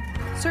practitioner,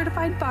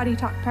 certified body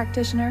talk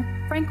practitioner,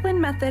 Franklin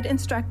Method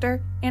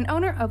instructor, and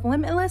owner of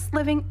Limitless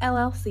Living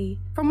LLC.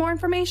 For more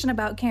information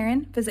about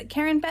Karen, visit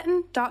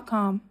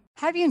KarenBenton.com.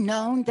 Have you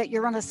known that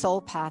you're on a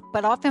soul path,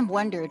 but often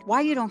wondered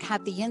why you don't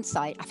have the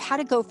insight of how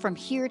to go from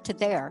here to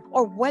there,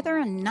 or whether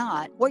or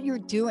not what you're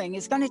doing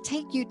is going to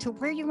take you to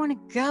where you want to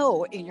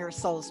go in your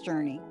soul's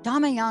journey?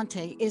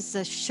 Damayanti is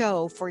the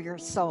show for your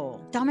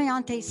soul.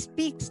 Damayanti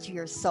speaks to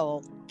your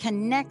soul,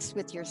 connects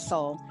with your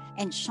soul,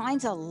 and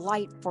shines a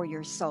light for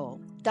your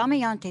soul.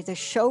 Damayanti, the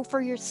show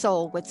for your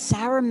soul with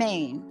Sarah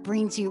Main,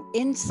 brings you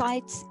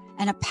insights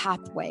and a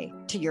pathway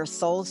to your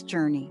soul's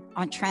journey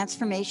on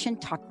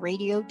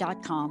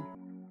TransformationTalkRadio.com.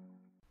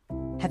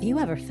 Have you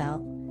ever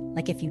felt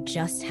like if you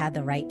just had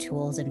the right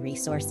tools and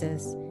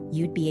resources,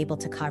 you'd be able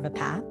to carve a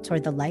path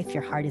toward the life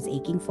your heart is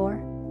aching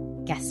for?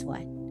 Guess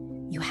what?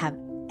 You have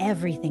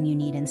everything you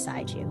need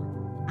inside you.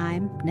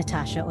 I'm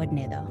Natasha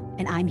Odnedo,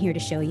 and I'm here to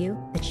show you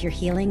that your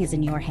healing is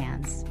in your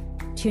hands.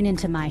 Tune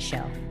into my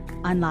show,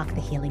 Unlock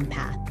the Healing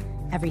Path,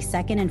 every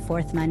second and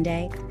fourth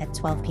Monday at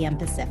 12 p.m.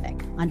 Pacific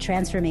on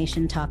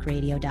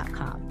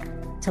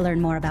TransformationTalkRadio.com. To learn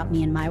more about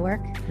me and my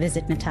work,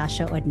 visit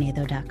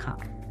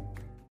NatashaOdnedo.com.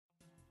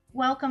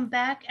 Welcome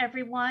back,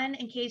 everyone.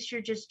 In case you're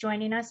just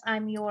joining us,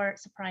 I'm your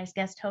surprise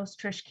guest host,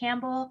 Trish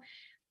Campbell,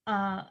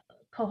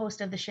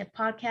 co-host of the Shift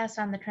podcast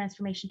on the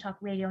Transformation Talk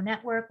Radio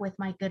Network with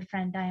my good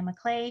friend Diane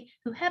McClay,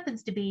 who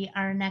happens to be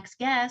our next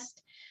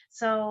guest.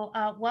 So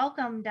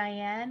welcome,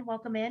 Diane.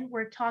 Welcome in.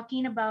 We're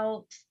talking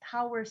about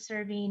how we're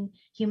serving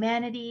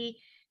humanity,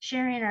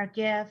 sharing our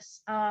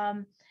gifts.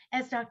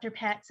 as Dr.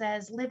 Pat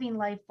says, living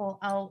life full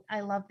out.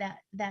 I love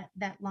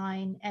that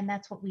line, and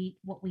that's what we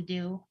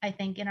do, I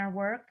think, in our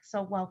work.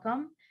 So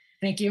welcome.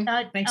 Thank you.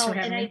 Thanks for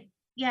having me.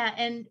 Yeah,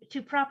 and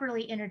to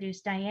properly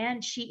introduce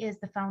Diane, she is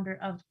the founder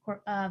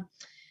of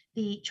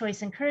the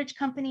Choice and Courage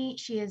Company.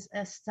 She is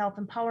a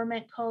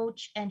self-empowerment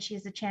coach, and she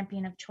is a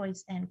champion of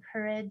choice and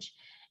courage,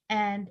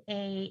 and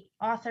a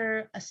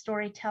author, a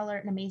storyteller,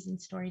 an amazing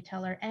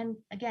storyteller, and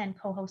again,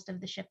 co-host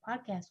of the Shift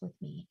podcast with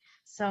me.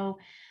 So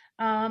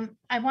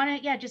I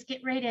want to, just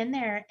get right in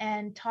there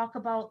and talk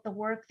about the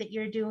work that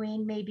you're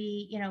doing,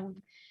 maybe,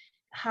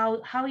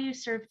 how you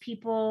serve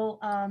people,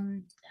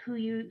 who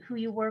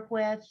you work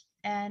with,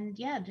 and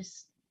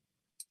just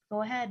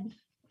go ahead.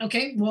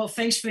 Okay, well,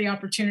 thanks for the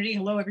opportunity.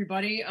 Hello,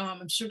 everybody.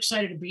 I'm so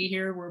excited to be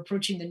here. We're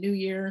approaching the new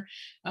year.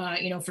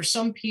 For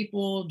some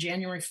people,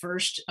 January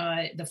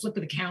 1st, the flip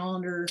of the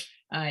calendar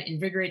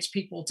invigorates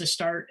people to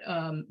start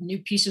new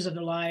pieces of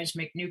their lives,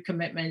 make new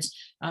commitments.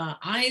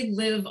 I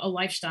live a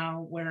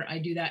lifestyle where I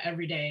do that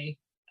every day,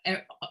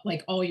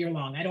 like all year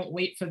long. I don't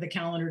wait for the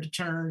calendar to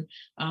turn.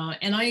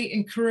 And I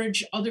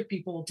encourage other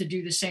people to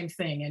do the same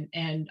thing.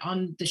 And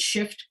on the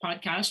Shift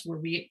podcast, where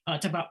we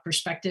talk about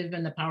perspective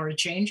and the power to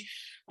change,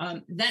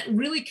 that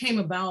really came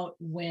about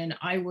when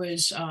I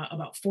was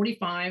about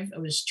 45. I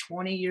was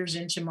 20 years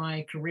into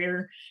my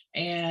career,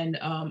 and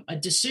a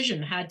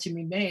decision had to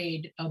be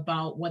made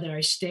about whether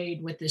I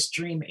stayed with this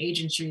dream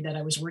agency that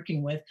I was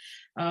working with.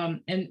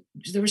 And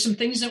there were some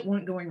things that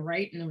weren't going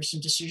right, and there were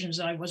some decisions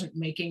that I wasn't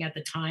making at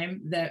the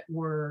time that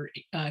were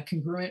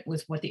congruent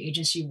with what the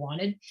agency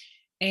wanted.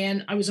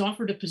 And I was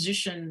offered a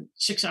position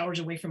 6 hours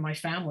away from my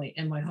family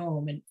and my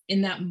home. And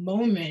in that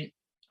moment,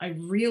 I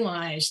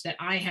realized that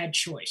I had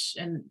choice.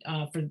 And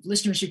for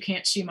listeners who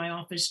can't see my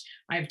office,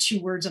 I have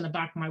 2 words on the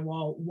back of my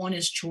wall. One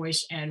is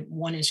choice and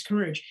one is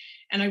courage.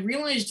 And I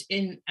realized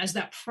as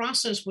that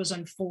process was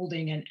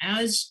unfolding, and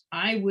as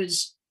I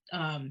was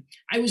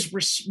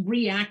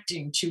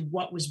reacting to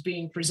what was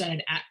being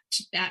presented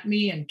at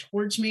me and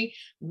towards me,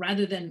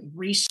 rather than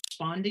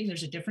responding.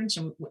 There's a difference,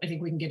 and I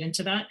think we can get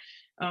into that.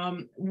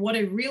 What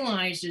I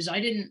realized is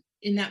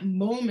in that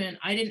moment,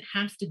 I didn't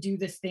have to do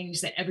the things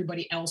that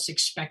everybody else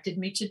expected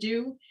me to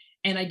do.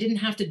 And I didn't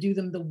have to do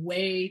them the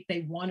way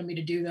they wanted me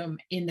to do them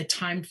in the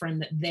time frame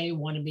that they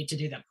wanted me to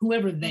do them,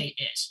 whoever they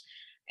is.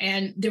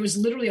 And there was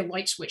literally a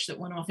light switch that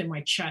went off in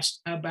my chest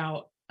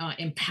about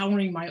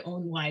empowering my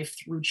own life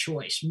through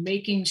choice,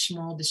 making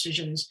small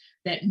decisions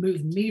that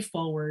move me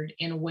forward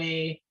in a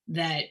way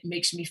that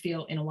makes me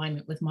feel in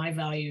alignment with my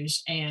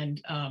values and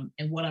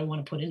what I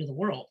want to put into the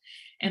world.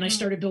 And I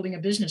started building a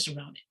business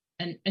around it.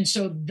 And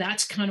so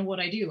that's kind of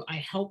what I do. I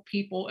help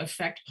people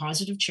affect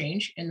positive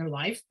change in their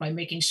life by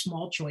making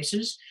small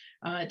choices.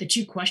 The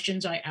 2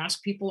 questions I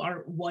ask people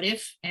are, what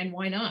if and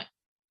why not?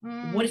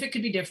 What if it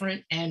could be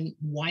different, and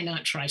why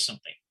not try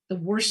something? The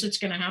worst that's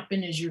going to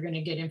happen is you're going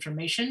to get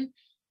information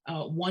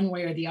one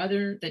way or the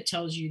other that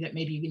tells you that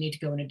maybe you need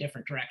to go in a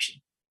different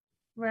direction.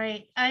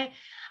 Right.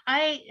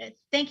 I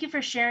thank you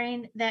for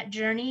sharing that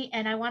journey.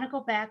 And I want to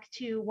go back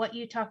to what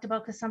you talked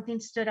about, because something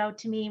stood out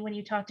to me when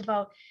you talked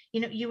about,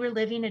 you were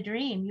living a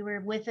dream. You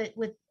were with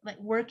like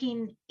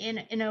working in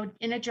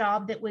a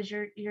job that was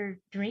your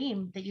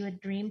dream, that you had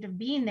dreamed of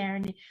being there.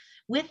 And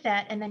with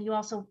that, and then you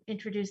also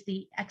introduced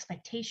the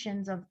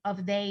expectations of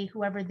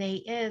whoever they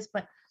is.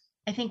 But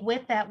I think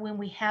with that, when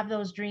we have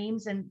those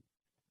dreams and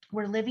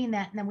we're living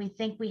that, and then we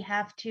think we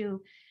have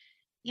to,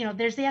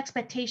 there's the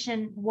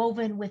expectation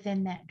woven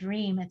within that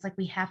dream. It's like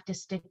we have to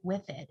stick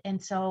with it.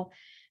 And so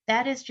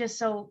that is just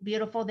so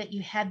beautiful that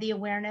you had the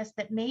awareness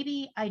that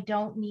maybe I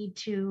don't need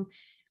to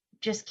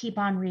just keep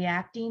on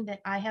reacting,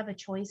 that I have a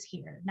choice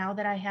here. Now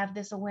that I have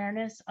this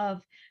awareness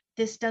of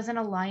this doesn't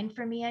align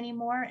for me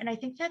anymore. And I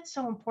think that's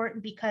so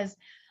important, because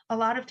a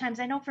lot of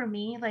times, I know for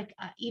me, like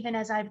even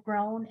as I've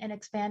grown and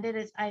expanded,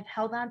 as I've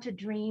held on to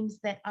dreams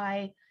that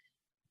I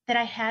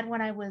had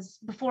when I was,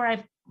 before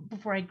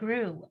I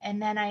grew.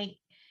 And then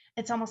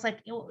it's almost like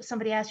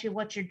somebody asks you,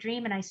 what's your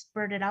dream? And I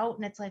spurt it out,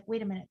 and it's like,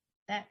 wait a minute,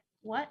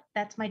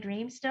 that's my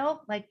dream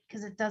still? Like,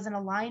 because it doesn't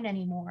align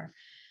anymore.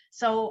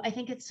 So I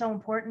think it's so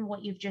important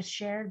what you've just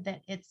shared,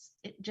 that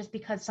just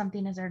because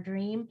something is our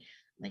dream,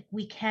 like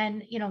we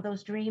can,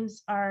 those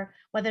dreams are,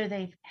 whether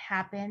they've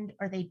happened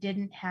or they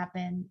didn't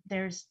happen,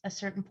 there's a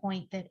certain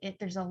point that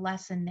there's a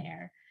lesson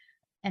there.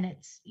 And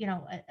it's,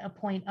 a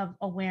point of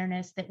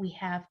awareness that we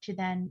have to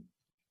then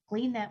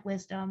glean that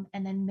wisdom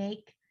and then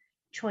make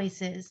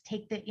choices,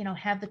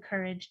 have the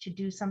courage to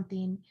do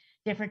something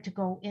different, to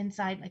go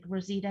inside. Like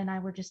Rosita and I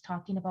were just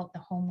talking about the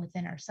home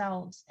within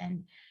ourselves,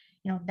 and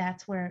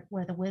that's where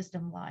the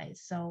wisdom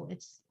lies. So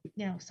it's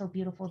so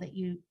beautiful that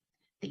you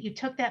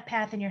took that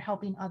path, and you're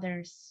helping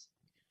others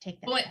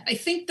take that path. I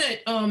think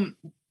that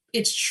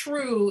it's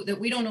true that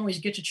we don't always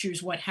get to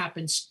choose what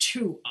happens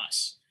to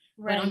us.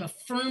 Right. But I'm a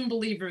firm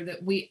believer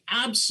that we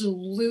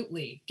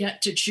absolutely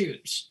get to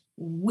choose.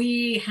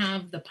 We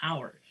have the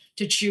power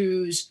to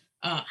choose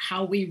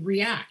how we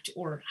react,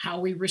 or how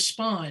we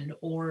respond,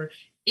 or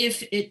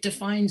if it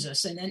defines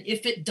us. And then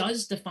if it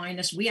does define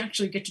us, we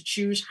actually get to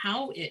choose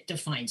how it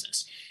defines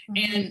us.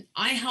 Mm-hmm. And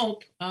I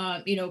help,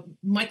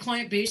 my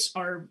client base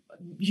are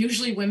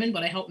usually women,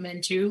 but I help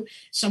men too,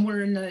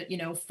 somewhere in the,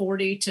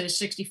 40 to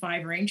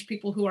 65 range,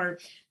 people who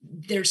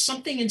there's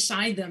something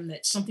inside them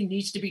that something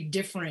needs to be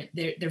different.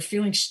 They're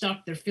feeling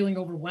stuck. They're feeling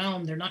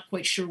overwhelmed. They're not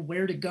quite sure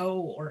where to go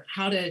or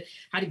how to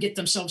get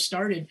themselves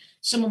started.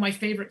 Some of my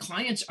favorite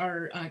clients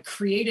are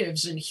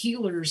creatives and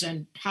healers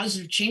and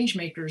positive change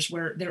makers,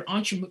 where they're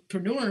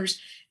entrepreneurs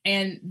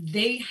and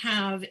they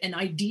have an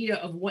idea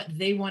of what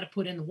they want to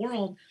put in the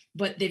world,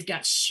 but they've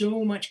got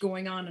so much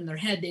going on in their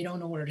head, they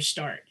don't know where to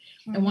start.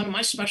 Mm-hmm. And one of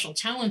my special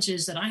talents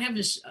is that I have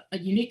a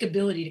unique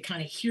ability to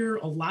kind of hear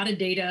a lot of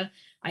data.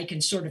 I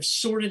can sort of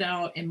sort it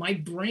out, and my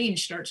brain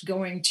starts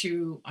going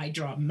to, I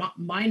draw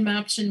mind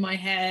maps in my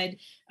head,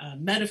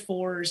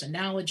 metaphors,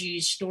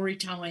 analogies,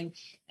 storytelling.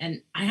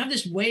 And I have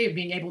this way of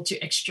being able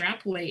to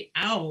extrapolate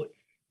out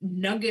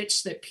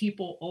nuggets that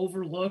people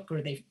overlook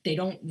or they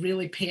don't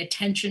really pay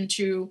attention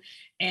to.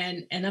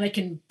 And then I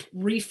can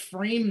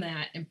reframe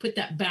that and put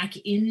that back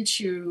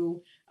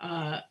into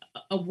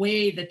a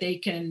way that they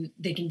can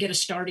get a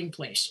starting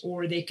place,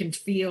 or they can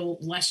feel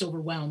less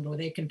overwhelmed, or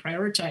they can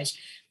prioritize.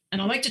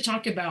 And I like to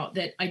talk about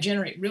that I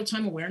generate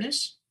real-time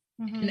awareness.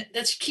 Mm-hmm. And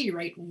that's key,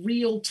 right?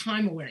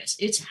 Real-time awareness.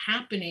 It's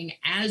happening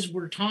as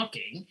we're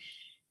talking,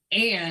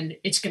 and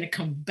it's going to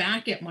come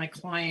back at my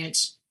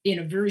clients in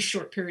a very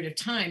short period of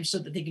time so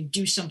that they can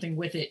do something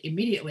with it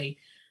immediately.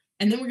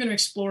 And then we're going to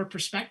explore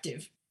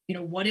perspective,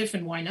 what if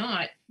and why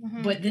not?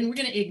 Mm-hmm. But then we're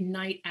going to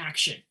ignite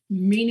action,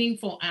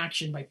 meaningful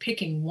action, by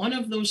picking one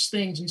of those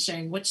things and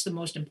saying, what's the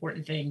most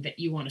important thing that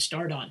you want to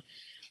start on?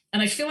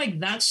 And I feel like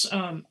that's,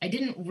 I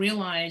didn't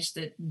realize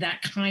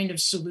that kind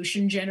of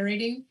solution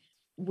generating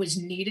was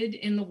needed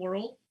in the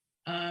world.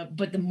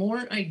 But the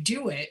more I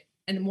do it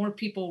and the more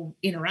people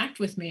interact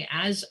with me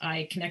as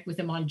I connect with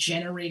them on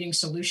generating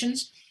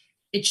solutions,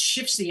 it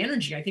shifts the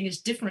energy. I think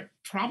it's different.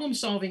 Problem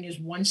solving is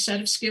one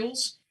set of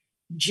skills.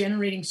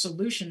 Generating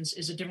solutions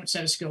is a different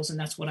set of skills. And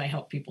that's what I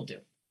help people do.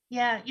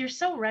 Yeah, you're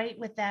so right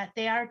with that.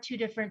 They are two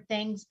different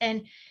things.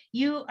 And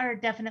you are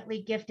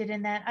definitely gifted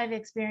in that. I've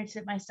experienced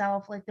it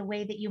myself, like the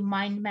way that you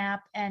mind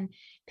map and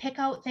pick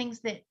out things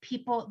that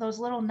people, those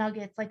little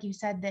nuggets, like you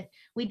said, that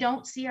we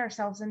don't see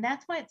ourselves. And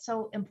that's why it's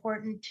so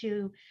important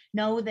to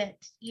know that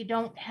you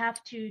don't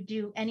have to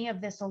do any of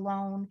this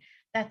alone.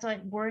 That's why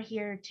we're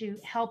here to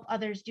help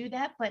others do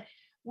that. But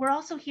we're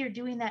also here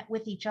doing that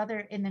with each other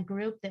in the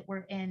group that we're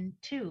in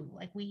too.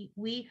 Like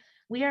we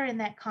are in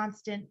that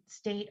constant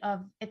state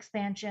of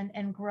expansion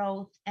and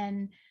growth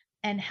and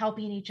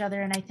helping each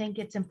other. And I think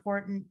it's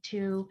important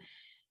to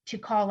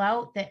call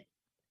out that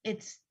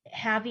it's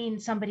having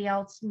somebody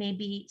else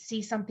maybe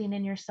see something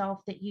in yourself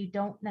that you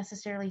don't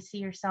necessarily see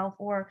yourself,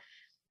 or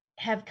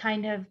have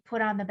kind of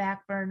put on the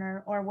back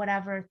burner or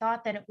whatever,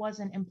 thought that it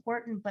wasn't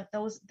important. But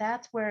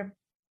that's where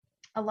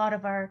a lot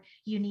of our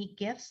unique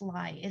gifts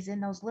lie, is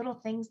in those little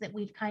things that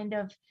we've kind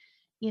of,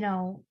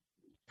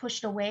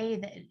 pushed away,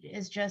 that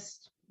is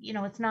just,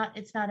 it's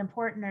not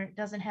important, or it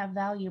doesn't have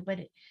value. But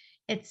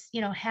it's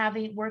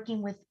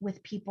working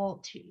with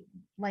people to,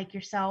 like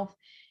yourself,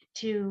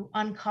 to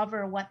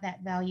uncover what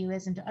that value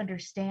is, and to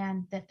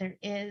understand that there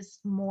is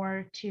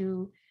more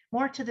to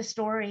the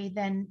story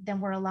than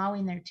we're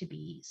allowing there to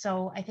be.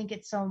 So I think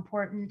it's so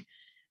important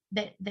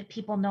that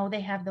people know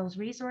they have those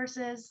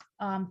resources,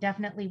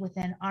 definitely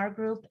within our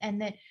group.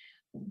 And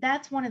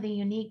that's one of the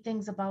unique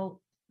things about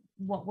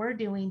what we're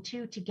doing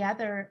too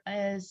together,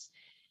 is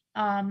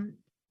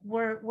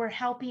we're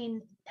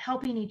helping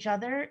each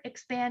other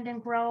expand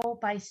and grow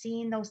by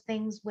seeing those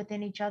things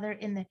within each other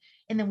in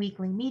the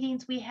weekly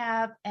meetings we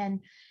have, and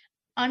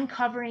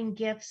uncovering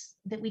gifts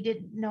that we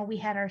didn't know we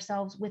had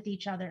ourselves with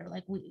each other.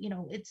 Like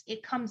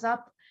it comes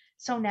up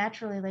so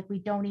naturally, like we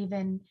don't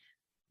even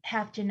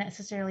have to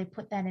necessarily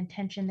put that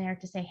intention there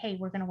to say, hey,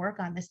 we're going to work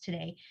on this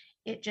today.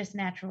 It just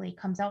naturally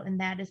comes out. And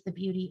that is the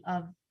beauty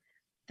of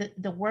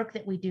the work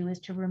that we do, is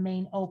to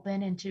remain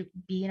open and to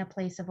be in a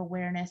place of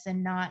awareness,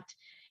 and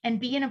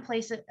be in a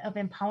place of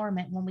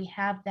empowerment when we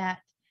have that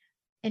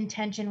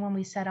intention, when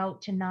we set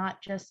out to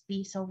not just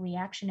be so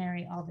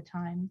reactionary all the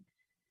time.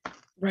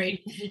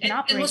 Right.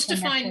 And let's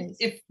define,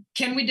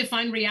 can we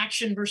define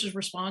reaction versus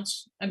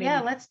response?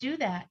 Yeah, let's do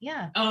that.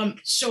 Yeah.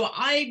 So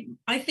I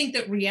think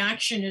that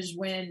reaction is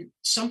when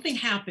something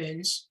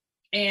happens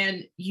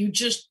and you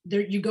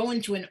go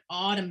into an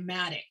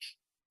automatic,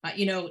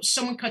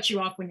 someone cuts you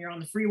off when you're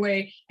on the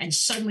freeway, and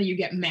suddenly you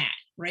get mad,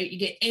 right? You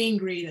get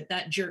angry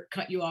that jerk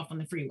cut you off on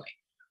the freeway.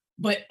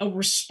 But a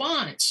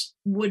response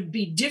would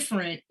be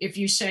different if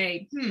you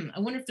say, I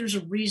wonder if there's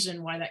a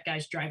reason why that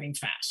guy's driving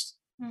fast.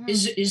 Mm-hmm.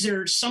 Is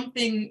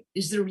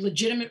there a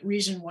legitimate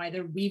reason why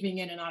they're weaving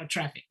in and out of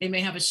traffic? They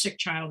may have a sick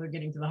child they're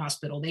getting to the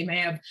hospital. They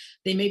may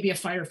be a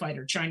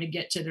firefighter trying to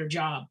get to their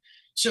job.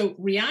 So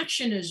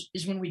reaction is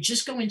when we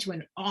just go into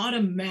an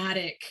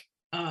automatic,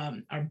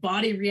 our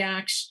body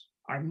reacts,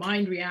 our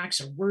mind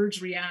reacts, our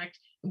words react,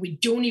 and we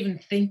don't even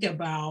think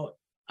about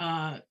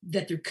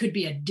that there could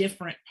be a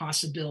different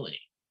possibility.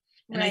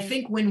 And I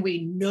think when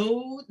we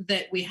know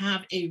that we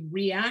have a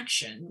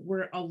reaction,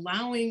 we're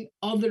allowing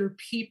other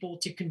people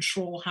to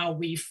control how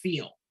we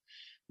feel.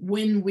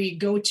 When we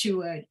go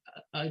to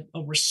a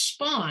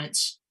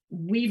response,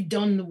 we've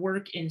done the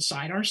work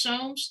inside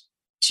ourselves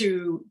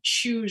to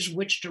choose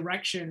which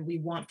direction we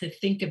want to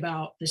think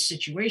about the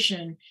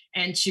situation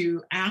and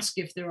to ask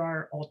if there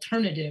are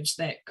alternatives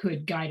that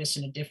could guide us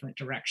in a different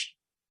direction.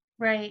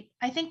 Right.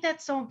 I think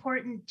that's so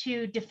important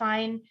to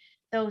define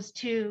those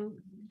two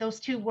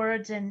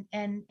words and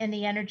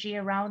the energy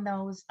around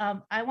those.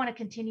 I want to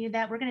continue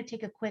that. We're going to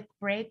take a quick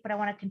break, but I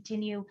want to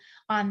continue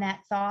on that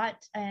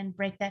thought and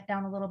break that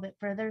down a little bit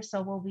further.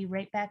 So we'll be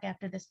right back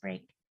after this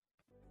break.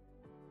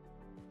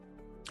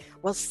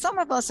 Well, some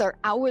of us are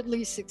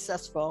outwardly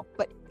successful,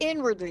 but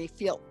inwardly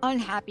feel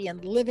unhappy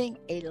and living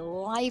a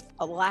life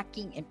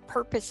lacking in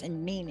purpose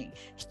and meaning.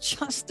 It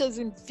just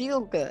doesn't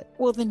feel good.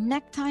 Well, The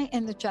Necktie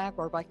and the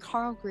Jaguar by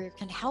Carl Greer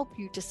can help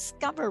you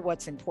discover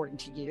what's important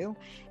to you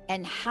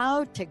and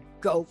how to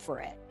go for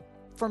it.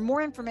 For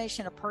more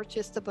information or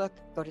purchase the book,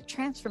 go to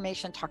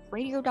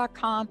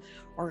transformationtalkradio.com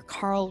or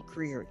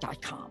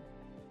carlgreer.com.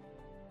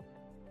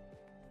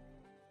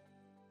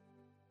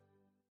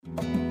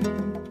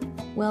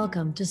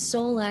 Welcome to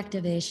Soul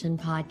Activation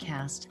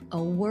Podcast,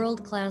 a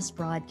world-class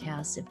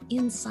broadcast of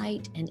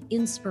insight and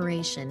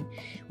inspiration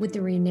with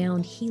the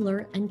renowned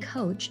healer and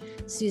coach,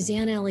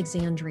 Suzanne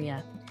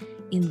Alexandria.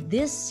 In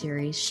this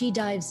series, she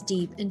dives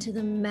deep into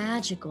the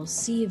magical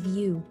sea of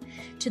you,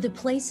 to the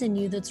place in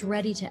you that's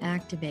ready to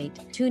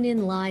activate. Tune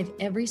in live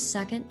every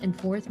second and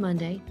fourth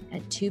Monday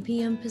at 2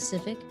 p.m.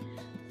 Pacific,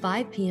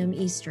 5 p.m.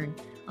 Eastern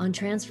on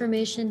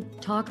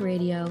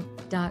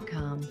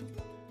TransformationTalkRadio.com.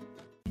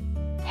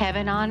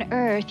 Heaven on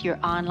Earth, your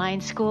online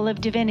school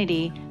of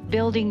divinity,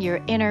 building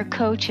your inner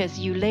coach as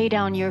you lay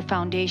down your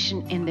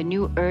foundation in the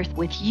new earth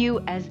with you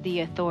as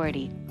the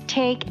authority.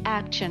 Take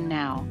action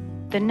now.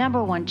 The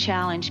number one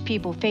challenge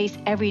people face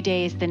every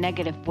day is the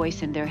negative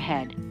voice in their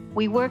head.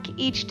 We work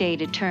each day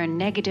to turn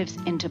negatives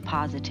into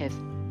positives.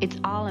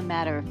 It's all a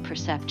matter of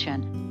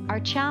perception.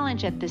 Our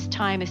challenge at this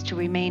time is to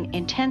remain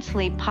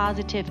intensely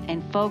positive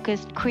and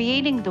focused,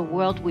 creating the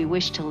world we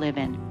wish to live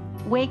in.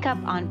 Wake up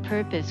on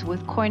purpose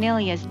with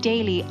Cornelia's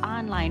daily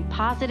online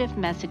positive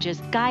messages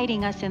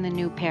guiding us in the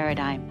new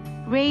paradigm.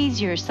 Raise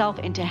yourself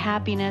into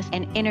happiness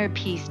and inner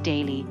peace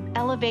daily.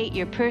 Elevate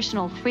your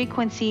personal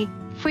frequency,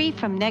 free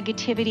from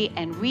negativity,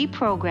 and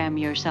reprogram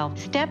yourself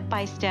step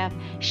by step,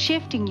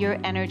 shifting your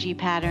energy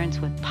patterns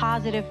with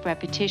positive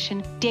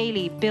repetition,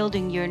 daily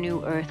building your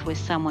new earth with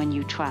someone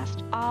you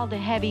trust. All the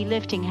heavy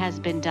lifting has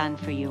been done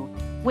for you.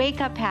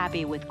 Wake up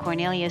happy with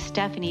Cornelia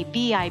Stephanie,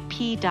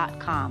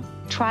 VIP.com.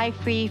 Try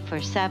free for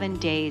 7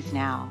 days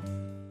now.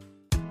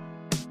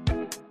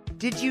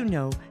 Did you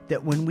know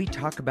that when we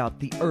talk about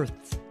the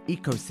Earth's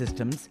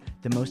ecosystems,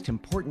 the most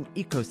important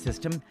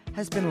ecosystem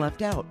has been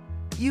left out?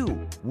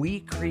 We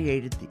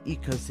created the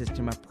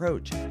ecosystem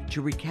approach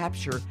to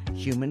recapture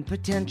human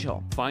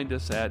potential. Find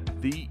us at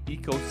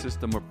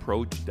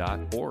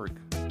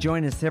theecosystemapproach.org.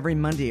 Join us every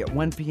Monday at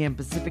 1 p.m.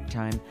 Pacific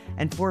Time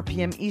and 4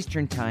 p.m.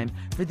 Eastern Time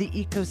for the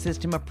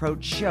Ecosystem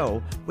Approach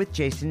Show with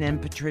Jason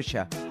and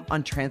Patricia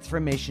on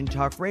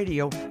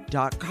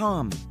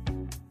TransformationTalkRadio.com.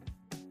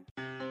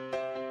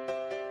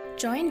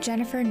 Join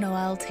Jennifer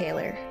Noel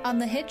Taylor on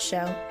the hit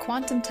show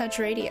Quantum Touch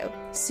Radio,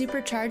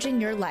 supercharging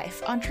your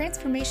life on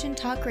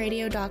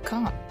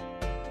TransformationTalkRadio.com.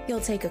 You'll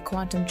take a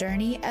quantum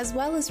journey as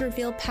well as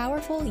reveal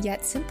powerful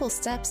yet simple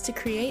steps to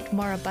create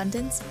more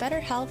abundance, better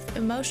health,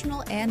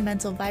 emotional and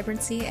mental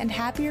vibrancy, and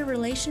happier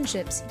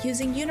relationships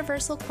using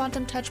universal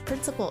quantum touch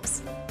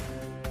principles.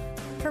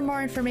 For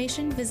more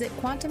information, visit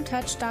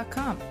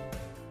quantumtouch.com.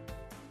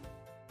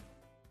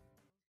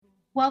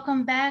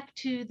 Welcome back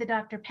to the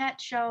Dr.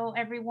 Pat Show,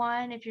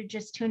 everyone. If you're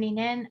just tuning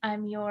in,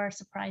 I'm your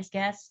surprise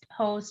guest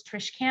host,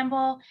 Trish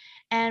Campbell,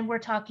 and we're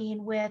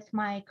talking with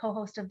my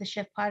co-host of the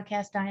Shift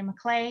podcast, Diane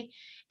McClay.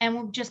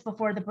 And just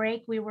before the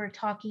break, we were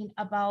talking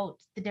about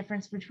the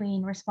difference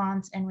between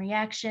response and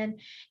reaction.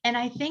 And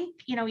I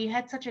think, you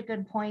had such a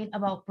good point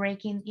about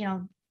breaking,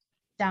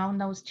 down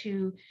those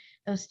two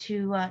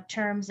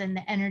terms and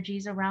the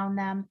energies around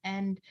them.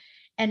 And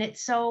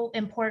it's so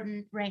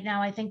important right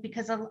now, I think,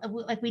 because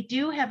we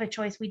do have a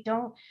choice.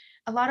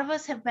 A lot of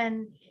us have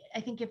been,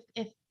 I think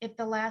if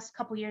the last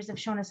couple of years have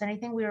shown us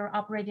anything, we were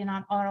operating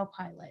on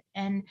autopilot,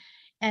 and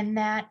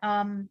that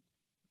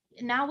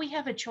now we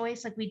have a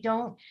choice. We've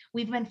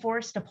been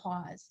forced to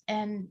pause,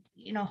 and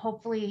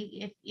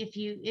hopefully if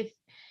you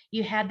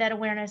had that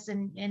awareness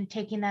and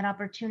taking that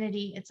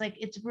opportunity, it's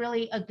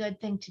really a good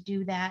thing to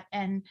do that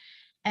and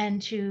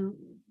to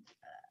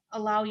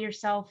allow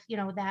yourself,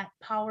 that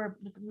power,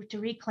 to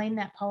reclaim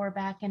that power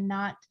back and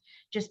not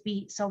just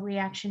be so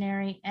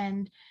reactionary.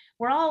 And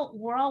we're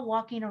all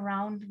walking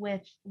around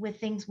with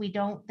things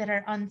that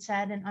are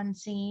unsaid and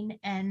unseen,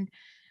 and,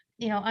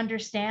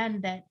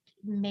 understand that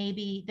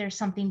maybe there's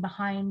something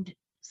behind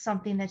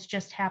something that's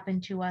just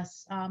happened to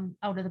us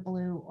out of the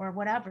blue or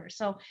whatever.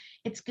 So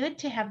it's good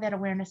to have that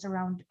awareness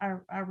around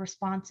our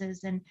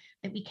responses, and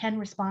that we can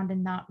respond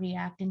and not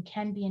react, and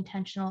can be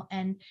intentional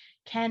and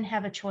can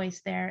have a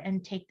choice there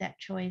and take that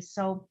choice.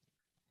 So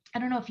I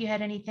don't know if you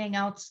had anything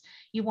else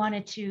you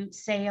wanted to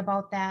say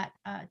about that,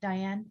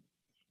 Diane.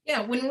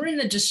 Yeah, when we're in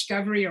the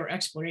discovery or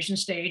exploration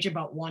stage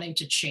about wanting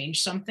to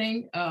change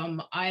something,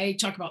 I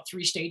talk about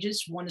 3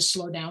 stages. One is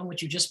slow down,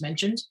 which you just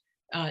mentioned.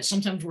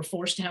 Sometimes we're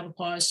forced to have a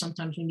pause.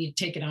 Sometimes we need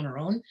to take it on our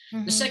own.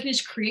 Mm-hmm. The second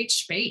is create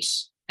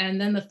space. And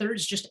then the third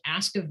is just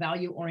ask a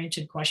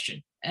value-oriented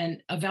question.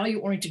 And a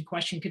value-oriented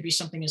question could be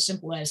something as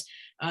simple as,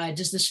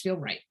 does this feel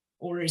right?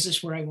 Or is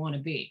this where I want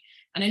to be?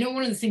 And I know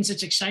one of the things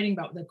that's exciting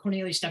about the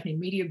Cornelia Stephanie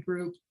Media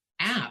Group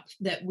app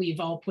that we've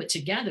all put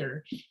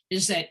together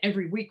is that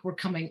every week we're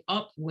coming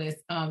up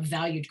with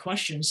valued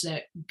questions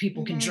that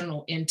people can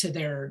journal into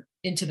their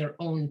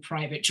own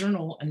private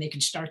journal, and they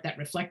can start that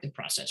reflective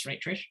process. Right,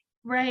 Trish?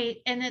 Right.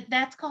 And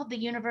that's called the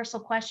universal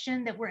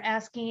question that we're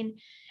asking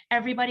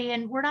everybody.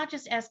 And we're not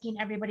just asking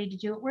everybody to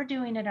do it, we're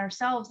doing it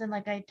ourselves. And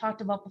like I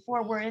talked about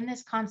before, we're in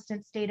this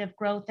constant state of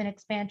growth and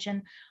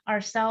expansion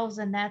ourselves.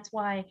 And that's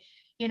why,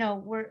 you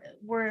know,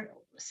 we're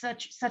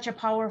such a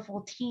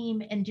powerful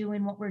team in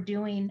doing what we're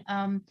doing.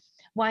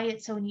 Why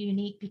it's so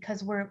unique,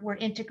 because we're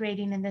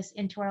integrating in this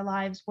into our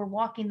lives. We're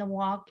walking the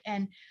walk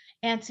and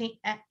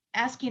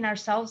asking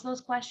ourselves those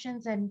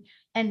questions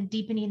and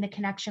deepening the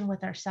connection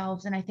with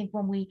ourselves. And I think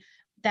when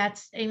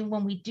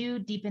we do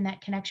deepen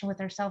that connection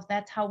with ourselves,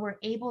 that's how we're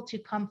able to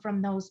come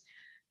from those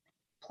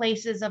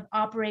places of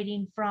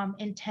operating from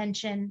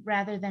intention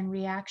rather than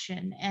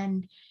reaction,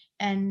 and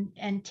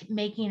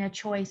making a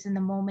choice in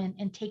the moment,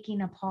 and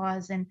taking a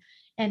pause, and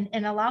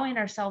allowing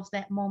ourselves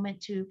that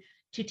moment to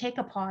take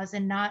a pause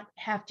and not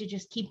have to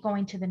just keep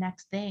going to the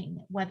next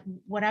thing,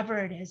 whatever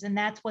it is. And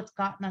that's what's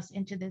gotten us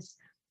into this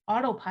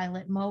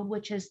autopilot mode,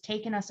 which has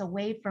taken us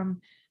away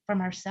from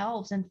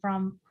ourselves and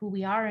from who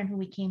we are and who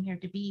we came here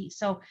to be.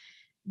 So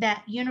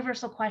that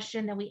universal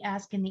question that we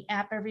ask in the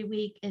app every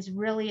week is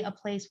really a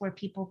place where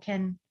people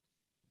can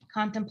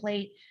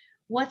contemplate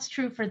what's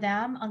true for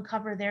them,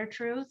 uncover their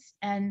truths,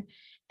 and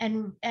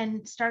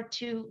start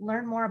to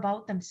learn more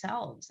about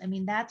themselves. I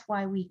mean, that's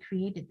why we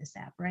created this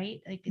app,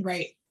 right?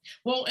 Right.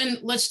 Well, and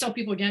let's tell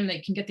people again, they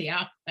can get the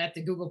app at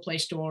the Google Play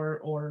Store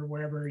or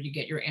wherever you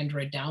get your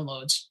Android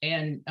downloads.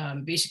 And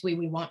basically,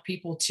 we want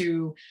people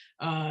to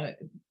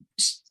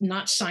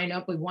not sign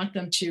up. We want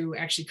them to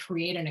actually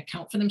create an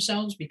account for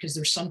themselves, because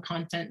there's some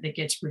content that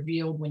gets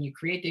revealed when you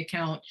create the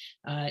account.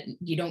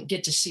 You don't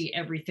get to see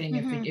everything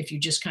if you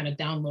just kind of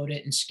download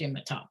it and skim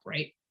the top,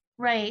 right?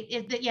 Right.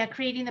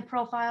 Creating the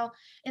profile,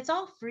 it's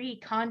all free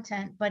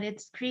content, but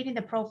it's creating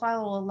the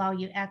profile will allow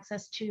you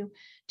access to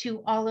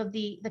all of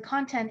the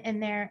content in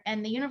there.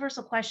 And the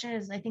universal question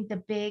is, I think,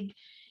 the big,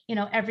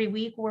 every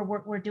week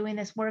we're doing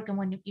this work. And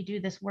when you do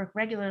this work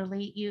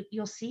regularly,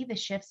 you'll see the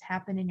shifts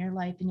happen in your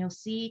life, and you'll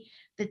see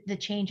the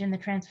change and the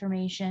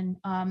transformation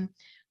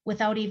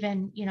without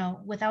even,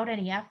 without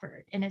any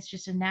effort. And it's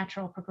just a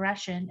natural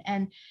progression.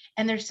 And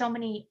there's so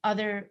many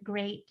other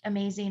great,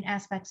 amazing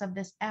aspects of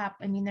this app.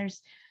 I mean,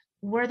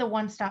 we're the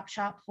one-stop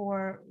shop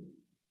for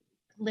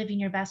living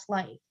your best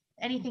life.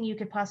 Anything you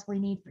could possibly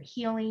need for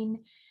healing,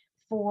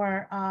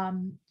 for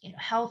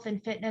health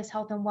and fitness,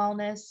 health and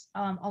wellness,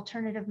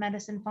 alternative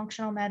medicine,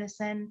 functional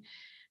medicine.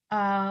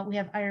 We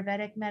have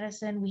Ayurvedic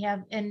medicine.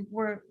 And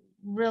we're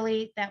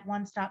really that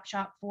one-stop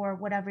shop for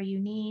whatever you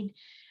need.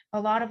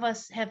 A lot of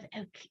us have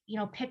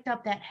picked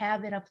up that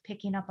habit of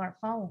picking up our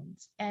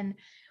phones, and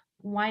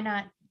why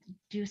not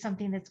do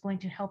something that's going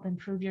to help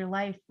improve your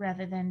life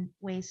rather than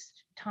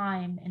waste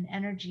time and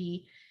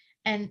energy?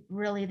 And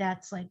really,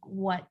 that's like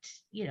what,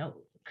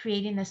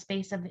 creating the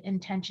space of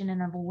intention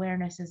and of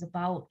awareness is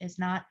about, is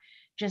not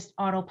just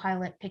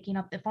autopilot picking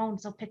up the phone.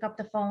 So pick up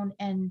the phone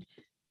and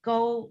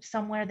go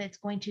somewhere that's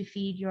going to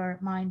feed your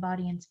mind,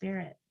 body, and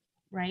spirit,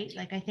 right?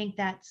 Like, I think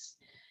that's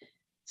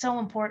so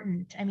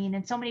important. I mean,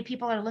 and so many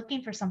people are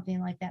looking for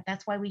something like that.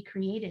 That's why we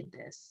created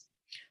this.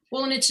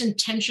 Well, and it's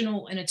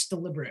intentional and it's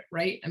deliberate,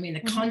 right? I mean,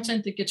 the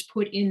content that gets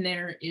put in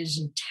there is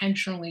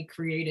intentionally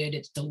created.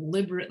 It's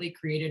deliberately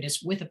created.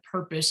 It's with a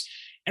purpose.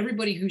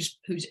 Everybody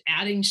who's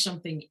adding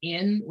something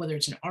in, whether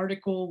it's an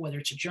article, whether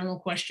it's a journal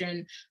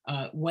question,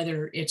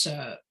 whether it's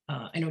I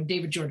know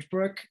David George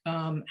Brooke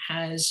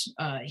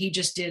he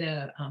just did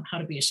a how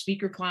to be a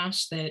speaker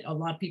class that a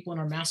lot of people in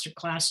our master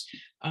class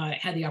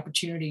had the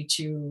opportunity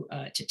to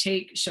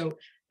take. So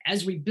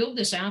as we build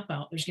this app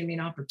out, there's going to be an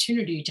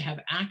opportunity to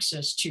have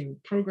access to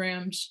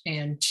programs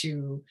and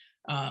to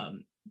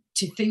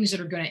things that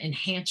are going to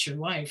enhance your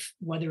life,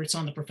 whether it's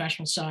on the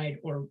professional side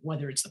or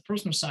whether it's the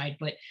personal side.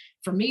 But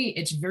for me,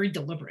 it's very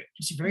deliberate.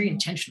 It's very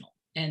intentional.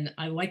 And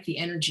I like the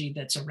energy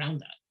that's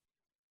around that.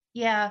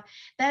 Yeah,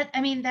 that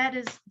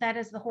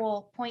is the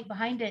whole point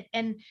behind it.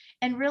 And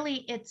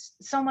really, it's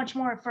so much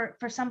more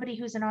for somebody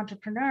who's an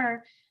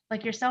entrepreneur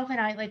like yourself and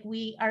I. Like,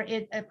 we are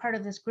a part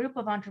of this group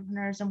of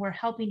entrepreneurs, and we're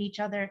helping each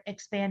other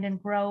expand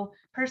and grow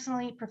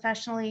personally,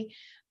 professionally.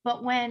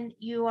 But when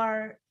you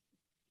are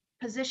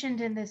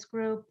positioned in this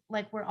group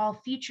like we're all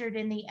featured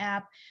in the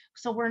app.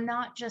 So we're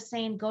not just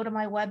saying, go to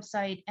my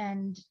website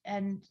and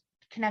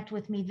connect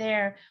with me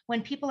there.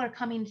 When people are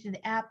coming to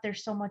the app,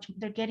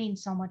 they're getting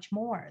so much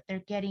more. They're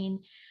getting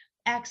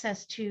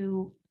access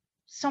to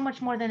so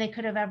much more than they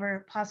could have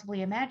ever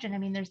possibly imagined. I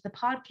mean, there's the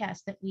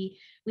podcast that we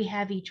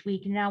have each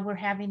week, and now we're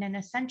having an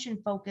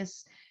Ascension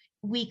focus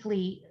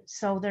weekly.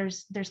 So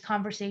there's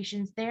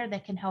conversations there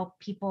that can help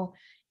people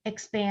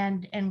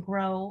expand and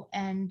grow.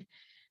 And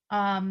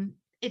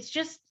it's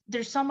just,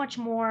 there's so much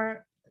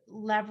more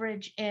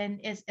leverage in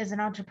as an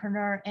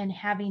entrepreneur and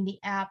having the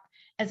app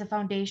as a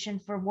foundation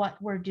for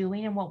what we're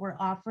doing and what we're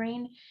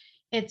offering.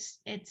 It's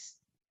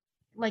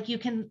like you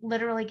can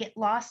literally get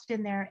lost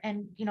in there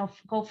and,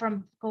 go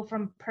from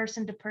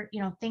person to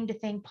thing to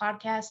thing,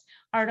 podcast,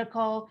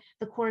 article,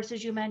 the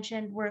courses you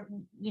mentioned. We're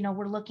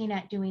looking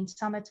at doing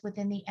summits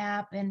within the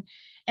app and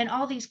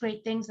all these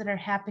great things that are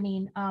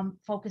happening,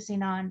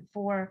 focusing on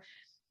for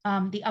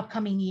the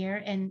upcoming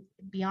year and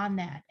beyond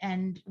that.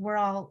 And we're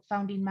all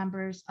founding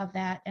members of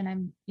that. And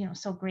I'm,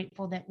 so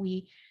grateful that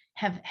we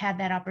have had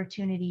that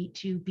opportunity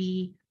to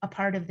be a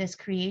part of this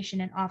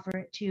creation and offer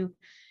it to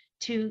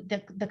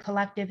the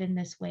collective in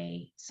this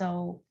way.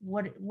 So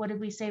what did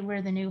we say?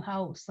 We're the new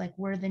house, like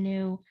we're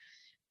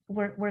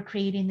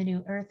creating the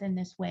new earth in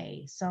this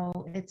way. So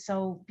it's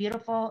so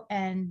beautiful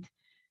and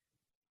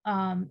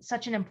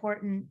such an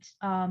important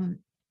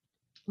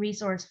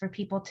resource for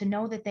people to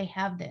know that they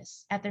have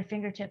this at their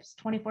fingertips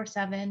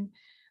 24/7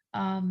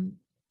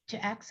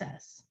 to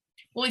access.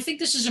 Well, I think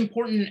this is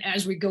important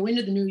as we go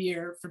into the new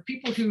year for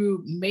people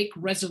who make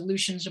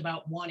resolutions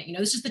about wanting.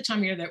 This is the time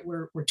of year that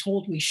we're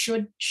told we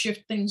should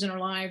shift things in our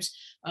lives.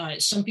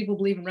 Some people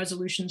believe in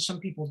resolutions, some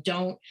people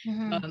don't.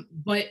 Mm-hmm.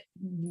 But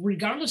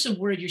regardless of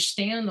where you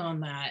stand on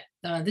that,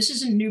 this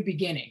is a new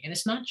beginning, and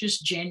it's not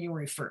just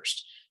January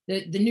 1st.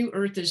 The new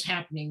earth is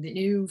happening. The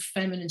new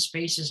feminine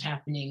space is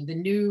happening. The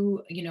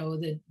new,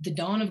 the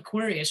dawn of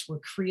Aquarius, where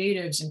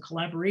creatives and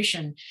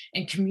collaboration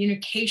and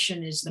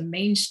communication is the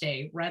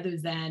mainstay rather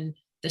than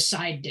the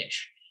side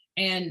dish.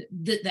 And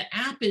the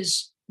app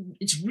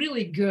it's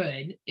really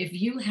good if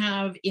you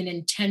have an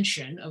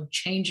intention of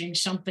changing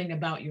something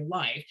about your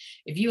life.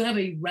 If you have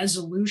a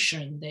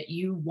resolution that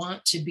you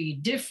want to be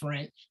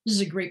different, this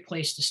is a great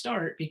place to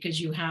start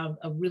because you have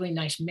a really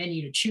nice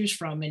menu to choose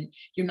from and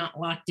you're not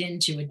locked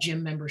into a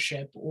gym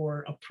membership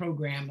or a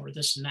program or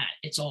this and that.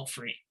 It's all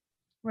free.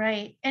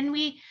 Right. And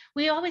we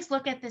always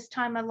look at this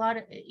time a lot,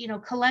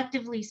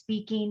 collectively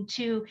speaking,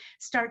 to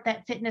start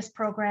that fitness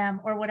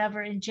program or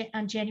whatever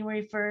on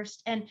January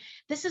 1st. And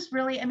this is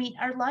really,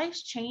 our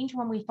lives change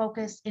when we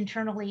focus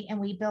internally and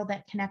we build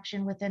that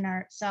connection within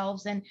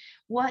ourselves. And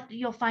what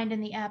you'll find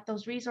in the app,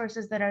 those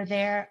resources that are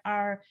there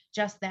are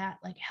just that,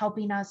 like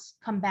helping us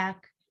come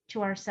back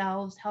to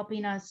ourselves,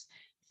 helping us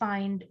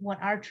find what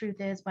our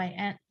truth is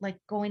by like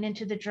going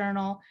into the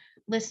journal,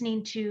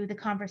 listening to the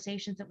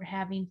conversations that we're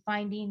having,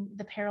 finding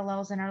the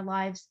parallels in our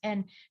lives,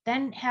 and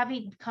then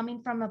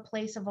coming from a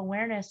place of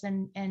awareness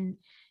and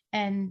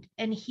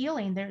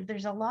healing.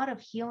 There's a lot of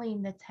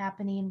healing that's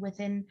happening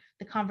within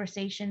the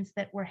conversations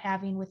that we're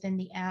having within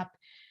the app,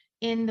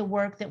 in the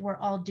work that we're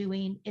all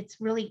doing.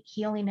 It's really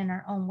healing in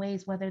our own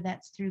ways, whether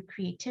that's through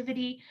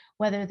creativity,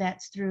 whether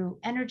that's through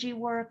energy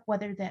work,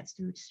 whether that's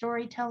through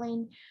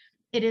storytelling.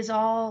 It is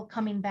all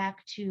coming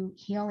back to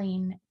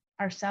healing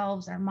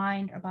ourselves, our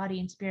mind, our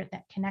body and spirit,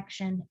 that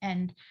connection,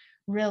 and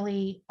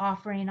really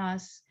offering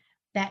us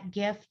that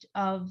gift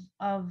of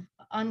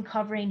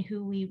uncovering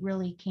who we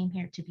really came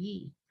here to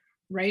be.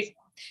 Right.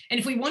 And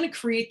if we want to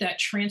create that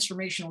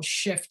transformational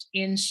shift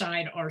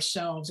inside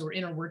ourselves or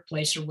in our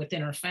workplace or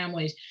within our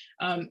families,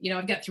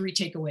 I've got 3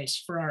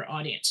 takeaways for our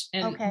audience.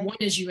 And one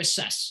is you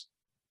assess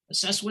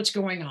what's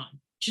going on.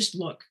 Just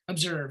look,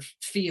 observe,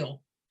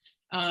 feel.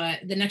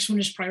 The next one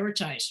is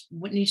prioritize.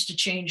 What needs to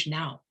change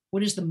now?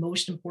 What is the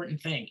most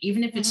important thing,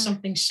 even if it's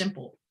something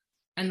simple?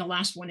 And the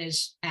last one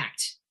is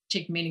act,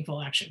 take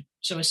meaningful action.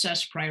 So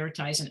assess,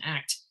 prioritize, and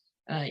act.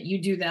 You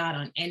do that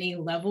on any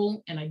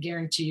level, and I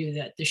guarantee you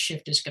that the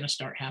shift is going to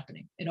start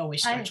happening. It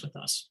always starts with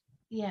us.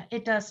 Yeah,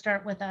 it does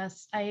start with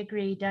us. I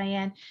agree,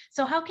 Diane.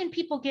 So how can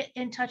people get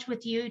in touch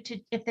with you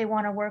if they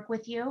want to work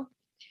with you?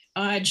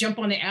 Jump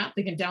on the app.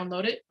 They can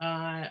download it.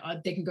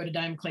 They can go to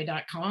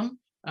diamondclay.com.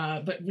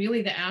 But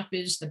really the app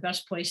is the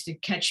best place to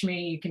catch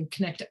me. You can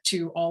connect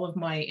to all of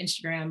my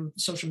Instagram,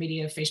 social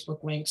media,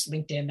 Facebook links,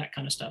 LinkedIn, that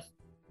kind of stuff.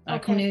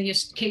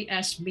 Cornelius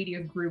KS Media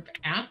Group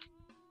app,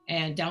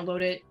 and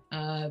download it,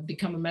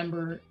 become a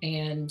member,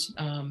 and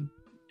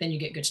then you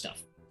get good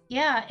stuff.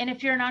 Yeah. And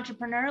if you're an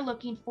entrepreneur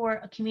looking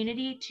for a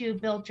community to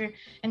build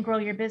and grow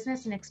your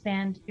business and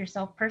expand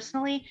yourself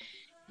personally,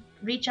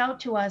 reach out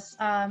to us.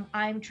 I'm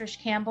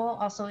Trish Campbell,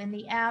 also in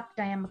the app.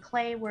 Diane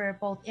McClay, we're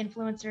both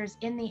influencers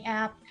in the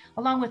app,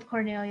 along with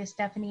Cornelia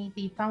Stephanie,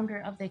 the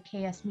founder of the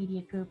KS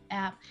Media Group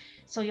app.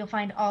 So you'll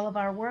find all of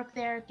our work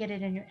there. Get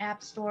it in your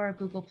App Store,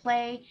 Google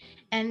Play.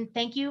 And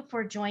thank you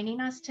for joining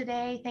us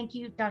today. Thank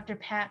you, Dr.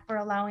 Pat, for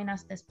allowing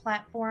us this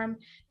platform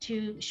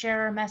to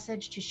share our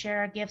message, to share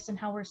our gifts and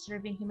how we're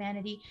serving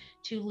humanity,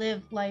 to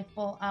live life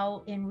full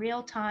out in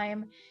real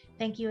time.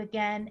 Thank you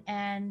again,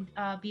 and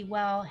be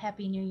well.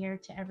 Happy New Year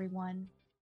to everyone.